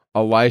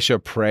 Elisha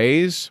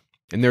prays,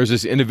 and there's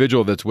this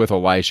individual that's with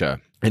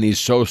Elisha, and he's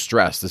so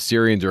stressed. The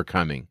Syrians are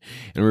coming.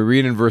 And we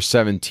read in verse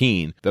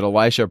 17 that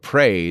Elisha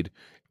prayed,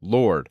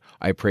 Lord,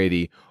 I pray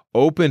thee,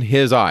 open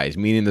his eyes,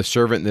 meaning the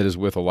servant that is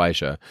with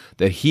Elisha,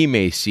 that he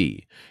may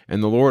see.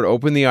 And the Lord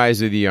opened the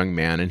eyes of the young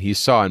man, and he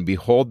saw, and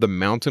behold, the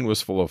mountain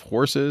was full of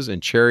horses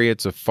and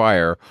chariots of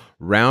fire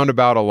round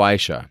about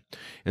Elisha.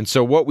 And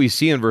so what we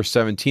see in verse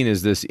 17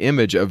 is this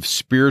image of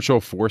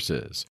spiritual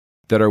forces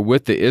that are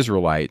with the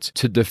Israelites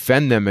to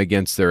defend them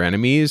against their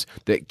enemies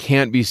that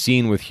can't be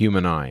seen with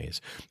human eyes.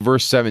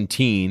 Verse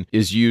 17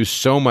 is used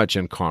so much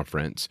in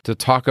conference to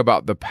talk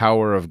about the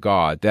power of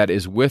God that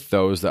is with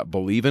those that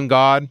believe in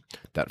God,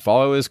 that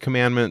follow his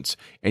commandments,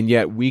 and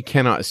yet we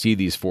cannot see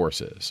these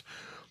forces.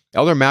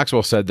 Elder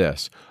Maxwell said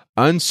this,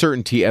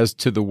 uncertainty as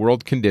to the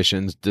world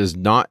conditions does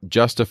not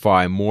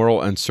justify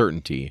moral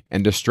uncertainty,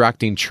 and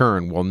distracting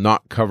churn will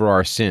not cover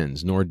our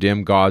sins, nor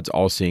dim God's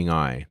all-seeing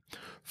eye.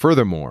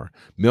 Furthermore,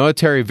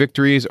 military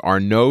victories are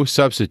no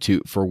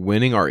substitute for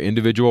winning our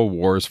individual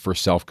wars for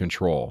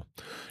self-control,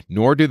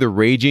 nor do the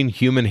raging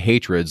human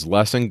hatreds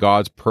lessen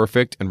God's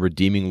perfect and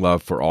redeeming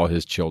love for all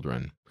his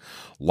children.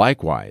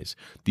 Likewise,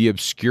 the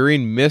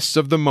obscuring mists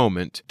of the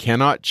moment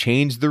cannot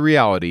change the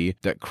reality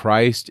that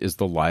Christ is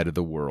the light of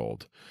the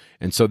world.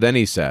 And so then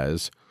he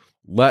says,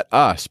 let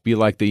us be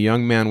like the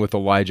young man with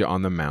Elijah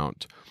on the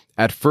mount.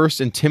 At first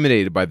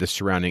intimidated by the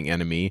surrounding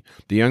enemy,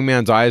 the young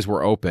man's eyes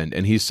were opened,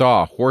 and he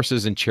saw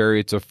horses and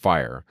chariots of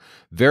fire,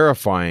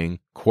 verifying,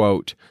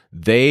 quote,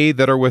 they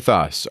that are with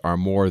us are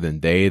more than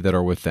they that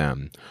are with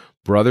them.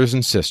 Brothers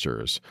and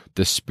sisters,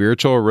 the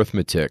spiritual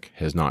arithmetic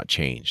has not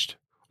changed.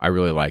 I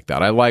really like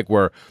that. I like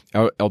where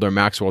Elder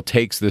Maxwell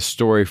takes this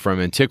story from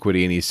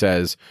antiquity and he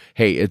says,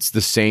 hey, it's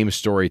the same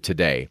story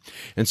today.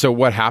 And so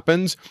what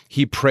happens?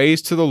 He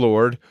prays to the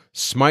Lord,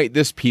 smite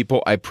this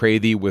people, I pray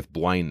thee, with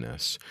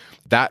blindness.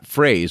 That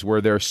phrase where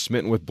they're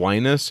smitten with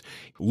blindness,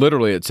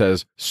 literally it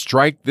says,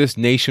 strike this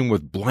nation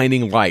with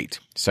blinding light,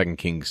 2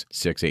 Kings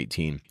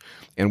 6:18.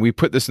 And we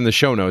put this in the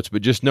show notes,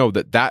 but just know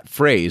that that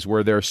phrase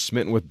where they're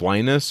smitten with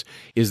blindness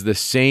is the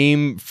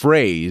same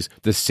phrase,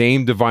 the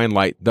same divine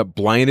light that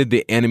blinded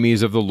the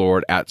enemies of the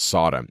Lord at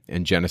Sodom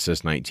in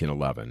Genesis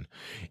 19:11.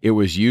 It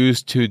was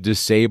used to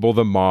disable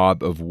the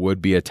mob of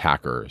would-be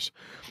attackers.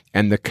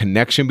 And the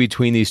connection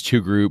between these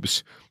two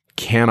groups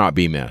cannot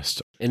be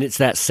missed. And it's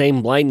that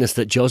same blindness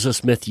that Joseph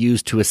Smith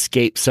used to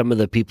escape some of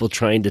the people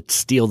trying to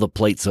steal the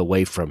plates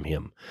away from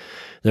him.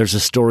 There's a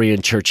story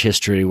in church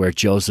history where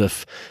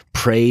Joseph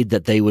prayed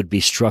that they would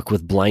be struck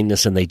with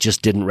blindness and they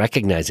just didn't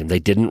recognize him. They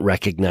didn't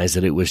recognize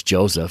that it was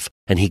Joseph,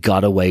 and he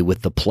got away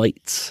with the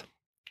plates.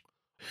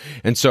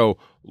 And so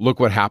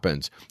look what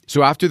happens.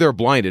 So after they're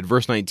blinded,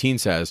 verse 19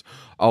 says,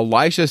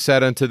 Elisha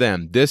said unto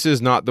them, this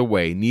is not the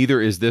way,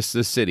 neither is this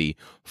the city.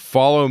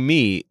 Follow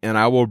me, and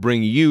I will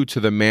bring you to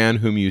the man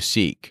whom you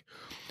seek.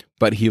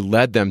 But he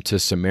led them to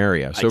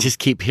Samaria. So, I just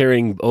keep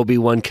hearing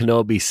Obi-Wan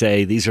Kenobi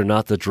say, these are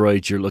not the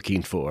droids you're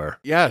looking for.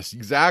 Yes,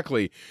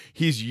 exactly.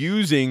 He's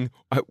using,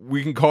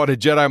 we can call it a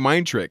Jedi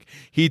mind trick.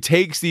 He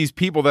takes these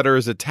people that are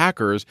his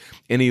attackers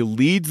and he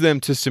leads them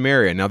to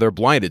Samaria. Now they're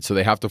blinded, so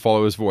they have to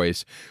follow his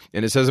voice.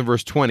 And it says in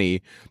verse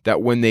 20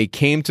 that when they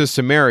came to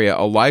Samaria,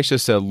 Elisha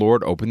said,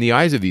 Lord, open the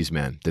eyes of these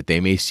men that they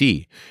may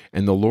see.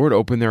 And the Lord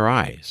opened their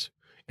eyes.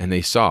 And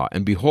they saw,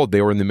 and behold,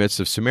 they were in the midst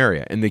of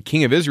Samaria. And the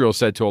king of Israel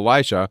said to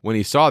Elisha, when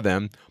he saw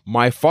them,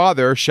 my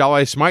father, shall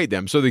I smite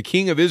them? So the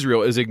king of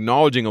Israel is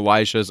acknowledging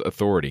Elisha's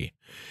authority.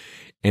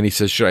 And he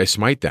says, should I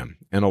smite them?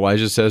 And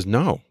Elijah says,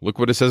 no. Look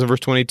what it says in verse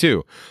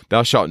 22.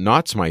 Thou shalt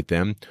not smite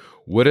them.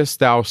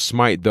 Wouldest thou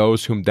smite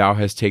those whom thou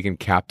hast taken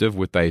captive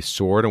with thy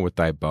sword and with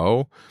thy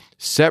bow?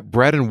 Set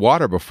bread and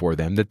water before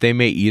them, that they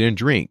may eat and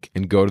drink,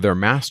 and go to their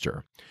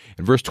master.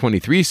 And verse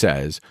 23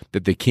 says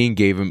that the king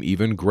gave him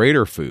even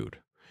greater food.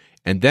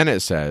 And then it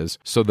says,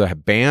 so the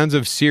bands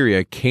of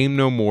Syria came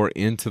no more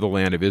into the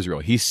land of Israel.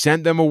 He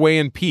sent them away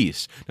in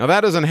peace. Now that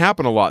doesn't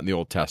happen a lot in the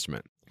Old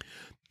Testament.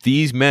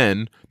 These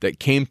men that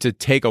came to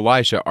take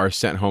Elisha are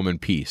sent home in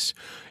peace.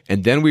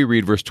 And then we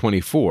read verse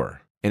 24.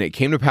 And it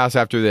came to pass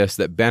after this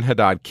that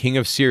Ben-Hadad, king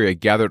of Syria,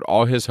 gathered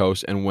all his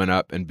hosts and went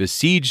up and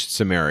besieged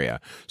Samaria.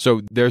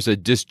 So there's a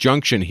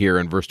disjunction here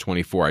in verse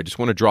 24. I just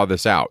want to draw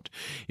this out.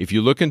 If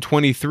you look in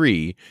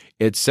 23,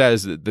 it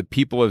says that the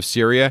people of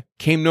Syria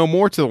came no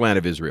more to the land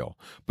of Israel.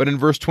 But in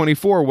verse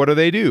 24, what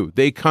do?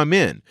 They come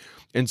in.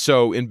 And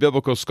so in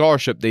biblical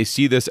scholarship, they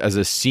see this as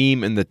a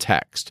seam in the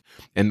text.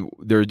 And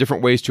there are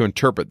different ways to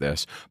interpret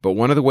this. But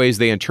one of the ways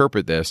they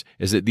interpret this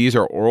is that these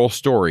are oral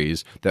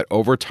stories that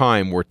over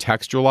time were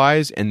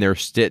textualized and they're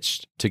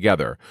stitched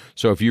together.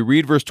 So if you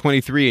read verse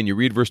 23 and you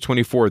read verse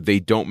 24,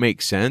 they don't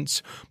make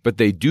sense, but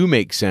they do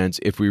make sense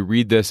if we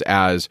read this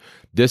as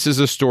this is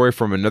a story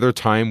from another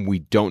time. We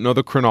don't know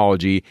the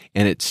chronology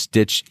and it's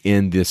stitched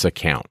in this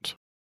account.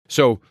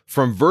 So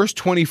from verse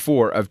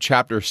 24 of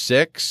chapter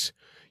 6,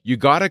 you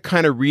got to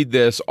kind of read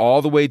this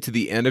all the way to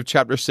the end of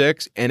chapter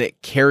 6, and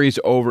it carries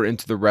over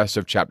into the rest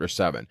of chapter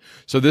 7.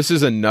 So this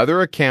is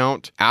another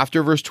account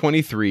after verse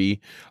 23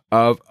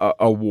 of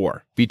a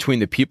war between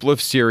the people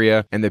of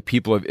Syria and the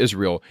people of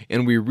Israel.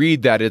 And we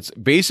read that it's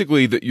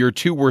basically your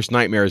two worst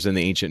nightmares in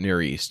the ancient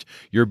Near East.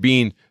 You're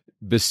being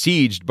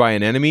besieged by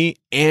an enemy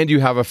and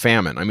you have a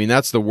famine. I mean,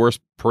 that's the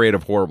worst parade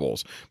of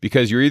horribles,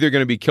 because you're either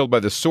going to be killed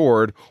by the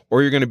sword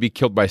or you're going to be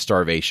killed by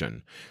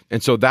starvation.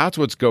 And so that's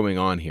what's going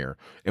on here.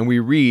 And we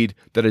read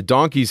that a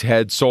donkey's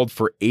head sold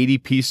for 80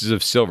 pieces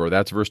of silver.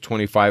 That's verse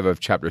 25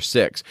 of chapter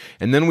 6.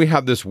 And then we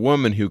have this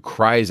woman who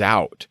cries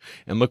out.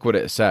 And look what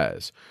it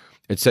says.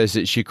 It says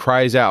that she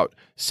cries out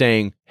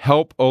saying,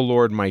 "Help, O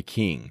Lord, my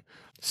King.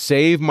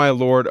 Save my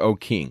Lord, O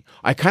King."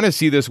 I kind of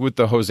see this with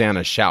the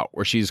Hosanna shout,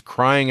 where she's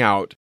crying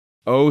out,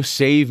 "Oh,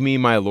 save me,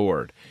 my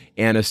Lord."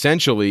 And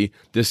essentially,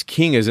 this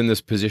king is in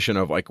this position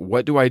of like,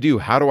 what do I do?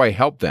 How do I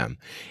help them?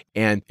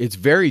 And it's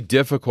very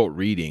difficult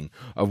reading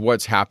of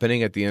what's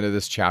happening at the end of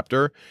this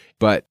chapter.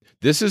 But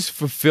this is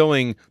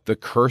fulfilling the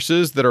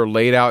curses that are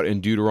laid out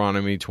in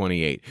Deuteronomy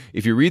 28.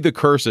 If you read the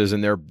curses,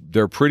 and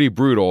they're pretty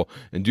brutal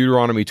in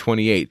Deuteronomy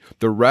 28,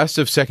 the rest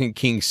of 2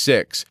 Kings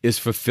 6 is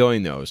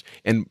fulfilling those.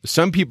 And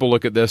some people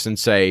look at this and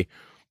say,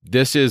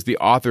 this is the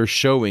author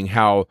showing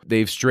how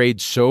they've strayed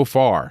so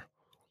far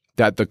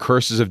that the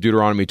curses of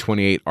Deuteronomy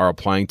 28 are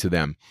applying to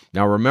them.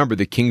 Now remember,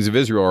 the kings of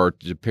Israel are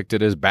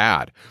depicted as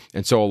bad.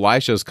 And so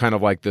Elisha is kind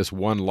of like this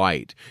one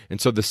light. And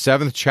so the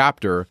 7th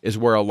chapter is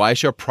where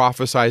Elisha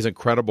prophesies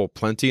incredible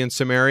plenty in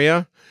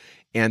Samaria.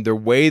 And the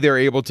way they're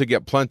able to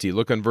get plenty,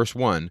 look in verse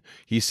 1,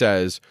 he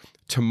says,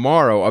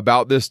 "Tomorrow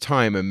about this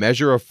time a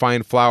measure of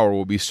fine flour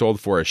will be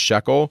sold for a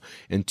shekel,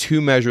 and 2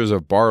 measures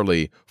of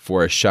barley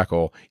for a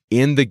shekel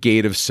in the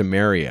gate of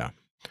Samaria."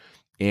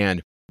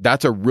 And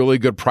that's a really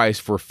good price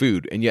for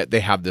food, and yet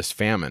they have this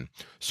famine.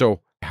 So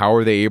how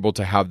are they able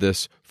to have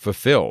this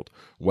fulfilled?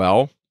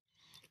 Well,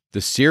 the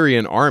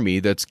Syrian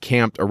army that's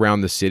camped around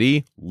the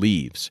city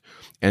leaves.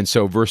 And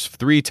so verse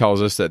 3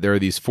 tells us that there are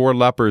these 4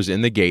 lepers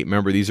in the gate.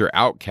 Remember, these are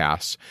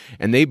outcasts,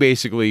 and they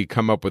basically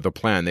come up with a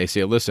plan. They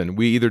say, listen,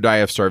 we either die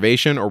of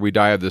starvation or we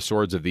die of the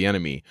swords of the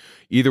enemy.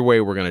 Either way,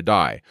 we're going to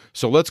die.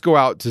 So let's go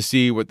out to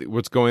see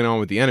what's going on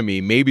with the enemy.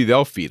 Maybe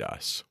they'll feed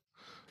us.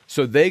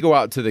 So they go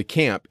out to the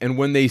camp, and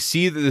when they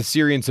see that the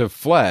Syrians have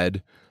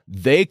fled,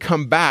 they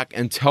come back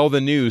and tell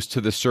the news to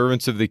the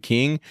servants of the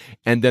king,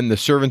 and then the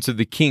servants of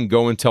the king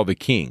go and tell the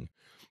king.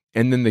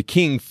 And then the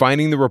king,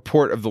 finding the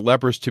report of the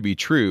lepers to be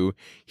true,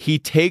 he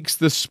takes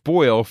the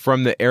spoil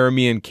from the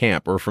Aramean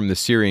camp, or from the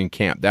Syrian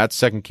camp. That's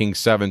 2 Kings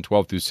 7,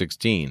 12 through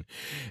 16.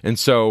 And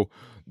so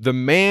the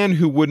man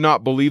who would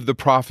not believe the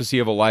prophecy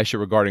of Elisha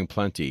regarding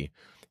plenty,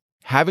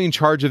 having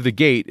charge of the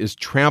gate, is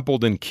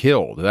trampled and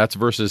killed. That's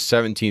verses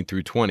 17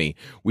 through 20.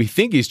 We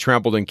think he's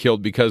trampled and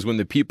killed because when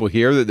the people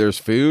hear that there's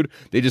food,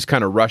 they just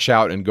kind of rush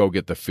out and go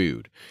get the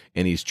food,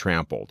 and he's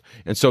trampled.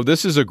 And so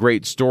this is a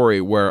great story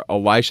where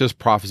Elisha's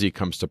prophecy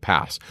comes to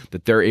pass,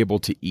 that they're able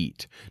to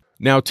eat.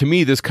 Now, to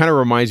me, this kind of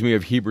reminds me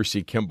of Heber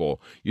C.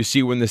 Kimball. You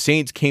see, when the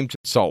Saints came to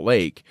Salt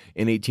Lake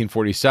in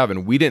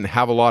 1847, we didn't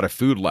have a lot of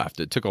food left.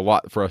 It took a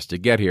lot for us to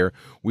get here.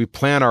 We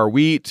plant our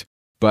wheat,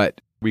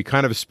 but we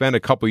kind of spend a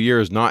couple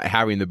years not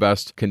having the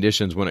best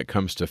conditions when it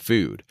comes to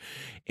food.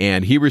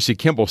 And Heber C.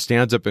 Kimball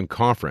stands up in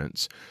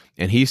conference,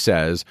 and he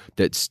says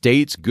that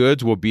states'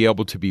 goods will be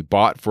able to be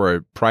bought for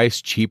a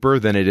price cheaper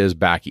than it is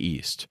back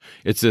east.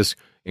 It's this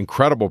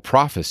incredible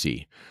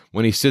prophecy.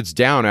 When he sits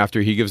down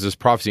after he gives this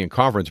prophecy in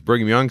conference,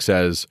 Brigham Young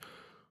says,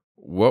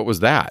 "What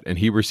was that?" And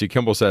Heber C.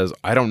 Kimball says,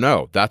 "I don't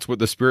know. That's what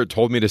the Spirit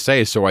told me to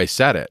say, so I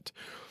said it."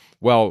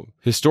 Well,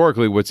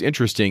 historically, what's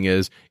interesting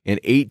is in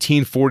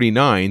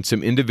 1849,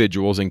 some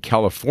individuals in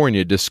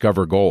California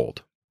discover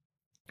gold,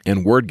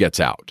 and word gets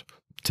out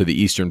to the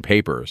Eastern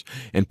papers,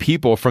 and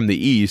people from the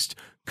East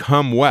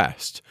come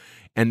west,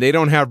 and they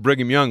don't have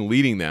Brigham Young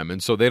leading them,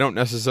 and so they don't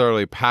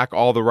necessarily pack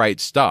all the right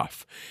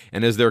stuff.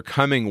 And as they're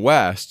coming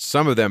west,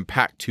 some of them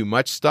pack too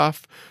much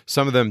stuff,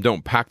 some of them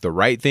don't pack the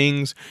right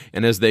things,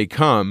 and as they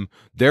come,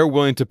 they're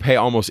willing to pay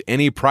almost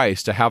any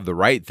price to have the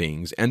right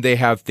things, and they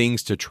have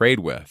things to trade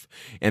with.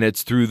 And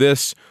it's through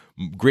this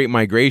great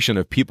migration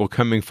of people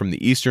coming from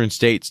the eastern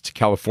states to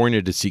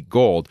California to seek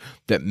gold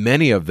that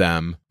many of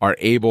them are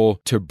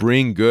able to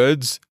bring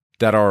goods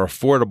that are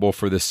affordable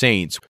for the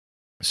saints.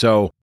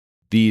 So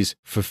these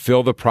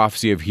fulfill the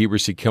prophecy of Heber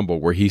C.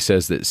 Kimball, where he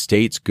says that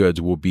states'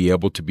 goods will be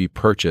able to be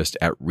purchased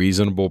at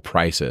reasonable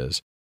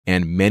prices,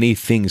 and many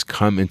things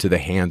come into the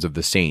hands of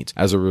the saints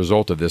as a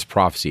result of this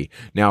prophecy.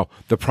 Now,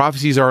 the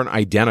prophecies aren't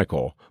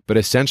identical, but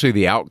essentially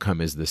the outcome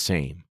is the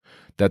same,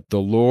 that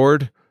the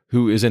Lord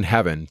who is in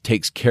heaven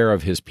takes care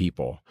of his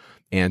people.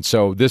 And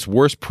so this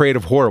worst parade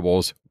of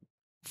horribles,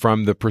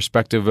 from the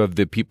perspective of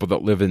the people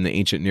that live in the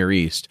ancient Near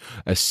East,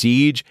 a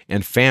siege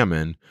and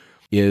famine,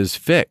 is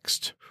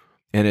fixed.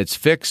 And it's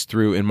fixed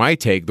through, in my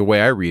take, the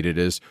way I read it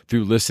is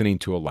through listening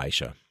to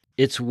Elisha.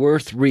 It's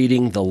worth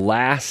reading the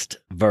last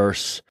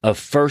verse of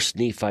 1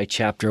 Nephi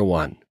chapter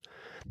 1.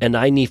 And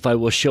I, Nephi,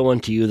 will show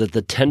unto you that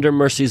the tender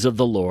mercies of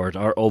the Lord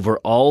are over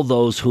all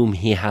those whom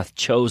he hath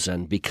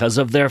chosen, because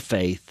of their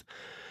faith,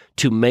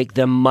 to make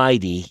them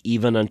mighty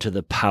even unto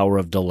the power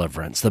of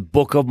deliverance. The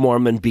Book of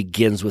Mormon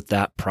begins with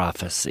that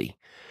prophecy,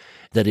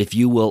 that if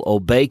you will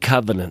obey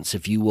covenants,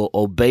 if you will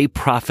obey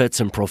prophets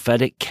and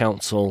prophetic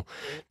counsel,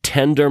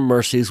 tender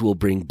mercies will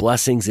bring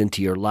blessings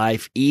into your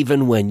life,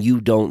 even when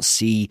you don't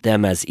see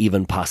them as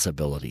even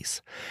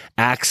possibilities.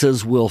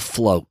 Axes will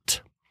float.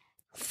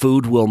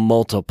 Food will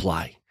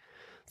multiply.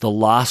 The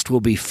lost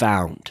will be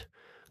found.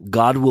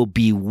 God will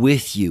be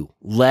with you.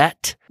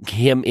 Let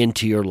him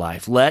into your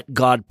life. Let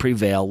God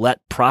prevail.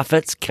 Let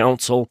prophets'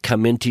 counsel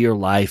come into your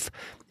life,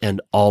 and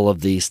all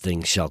of these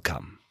things shall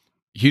come.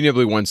 Hugh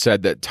Nibley once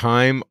said that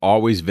time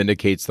always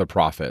vindicates the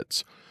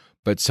prophets,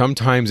 but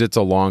sometimes it's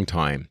a long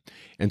time.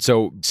 And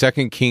so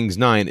 2 Kings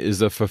 9 is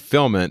the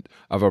fulfillment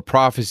of a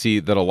prophecy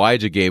that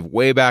Elijah gave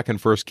way back in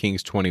 1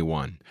 Kings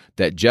 21,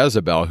 that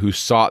Jezebel, who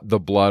sought the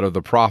blood of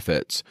the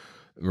prophets,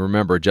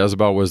 remember,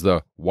 Jezebel was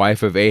the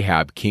wife of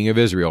Ahab, king of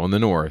Israel in the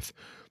north.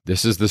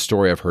 This is the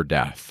story of her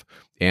death.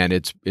 And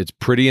it's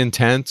pretty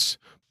intense,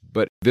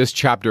 but this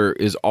chapter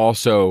is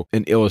also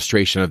an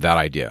illustration of that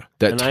idea,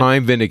 that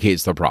time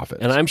vindicates the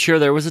prophets. And I'm sure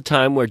there was a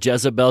time where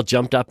Jezebel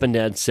jumped up and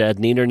said,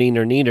 "Neener,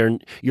 neener,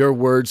 neener, your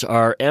words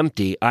are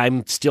empty.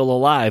 I'm still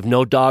alive.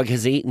 No dog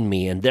has eaten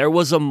me." And there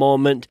was a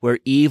moment where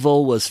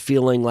evil was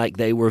feeling like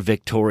they were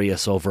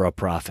victorious over a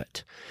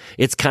prophet.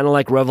 It's kind of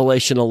like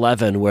Revelation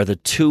 11, where the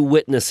two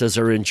witnesses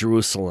are in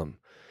Jerusalem.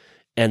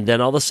 And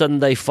then all of a sudden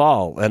they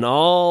fall, and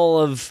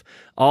all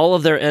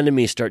of their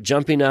enemies start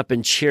jumping up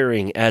and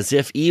cheering as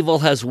if evil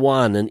has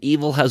won, and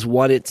evil has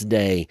won its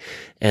day.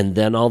 And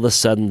then all of a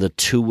sudden the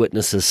two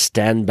witnesses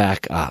stand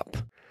back up.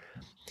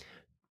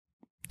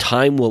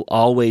 Time will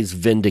always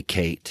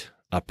vindicate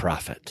a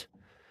prophet.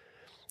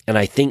 And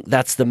I think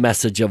that's the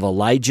message of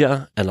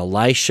Elijah and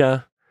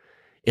Elisha.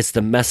 It's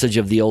the message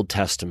of the Old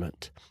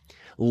Testament.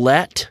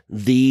 Let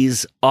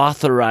these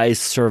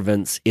authorized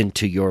servants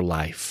into your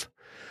life.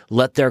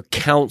 Let their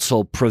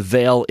counsel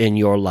prevail in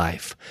your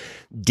life.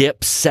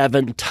 Dip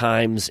 7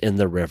 times in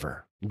the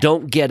river.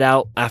 Don't get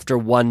out after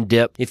 1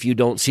 dip if you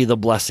don't see the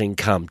blessing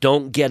come.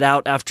 Don't get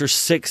out after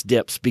 6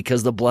 dips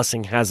because the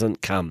blessing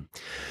hasn't come.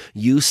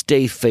 You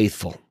stay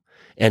faithful,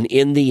 and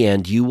in the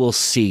end, you will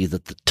see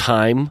that the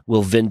time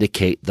will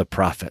vindicate the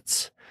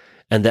prophets,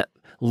 and that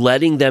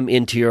letting them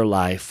into your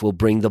life will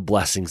bring the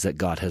blessings that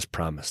God has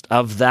promised.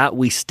 Of that,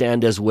 we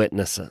stand as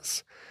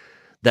witnesses,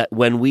 that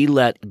when we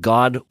let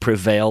God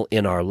prevail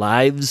in our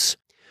lives,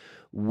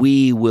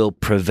 we will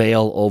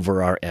prevail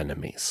over our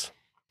enemies.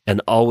 And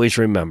always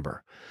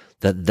remember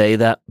that they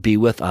that be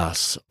with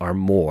us are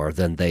more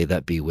than they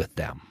that be with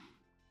them.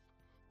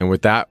 And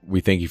with that,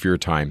 we thank you for your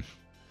time.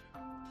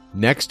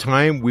 Next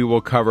time, we will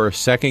cover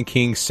 2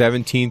 Kings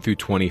 17 through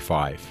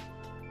 25.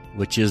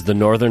 Which is the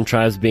northern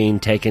tribes being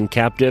taken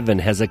captive and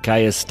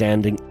Hezekiah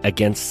standing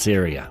against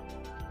Syria.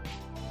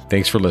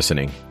 Thanks for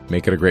listening.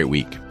 Make it a great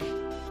week.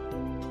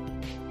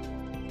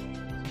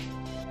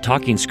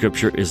 Talking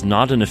Scripture is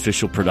not an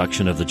official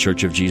production of The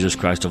Church of Jesus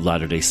Christ of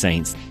Latter-day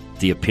Saints.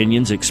 The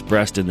opinions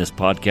expressed in this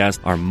podcast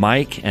are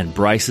Mike and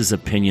Bryce's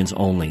opinions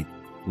only.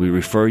 We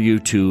refer you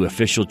to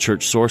official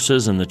church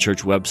sources and the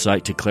church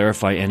website to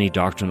clarify any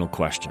doctrinal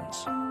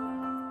questions.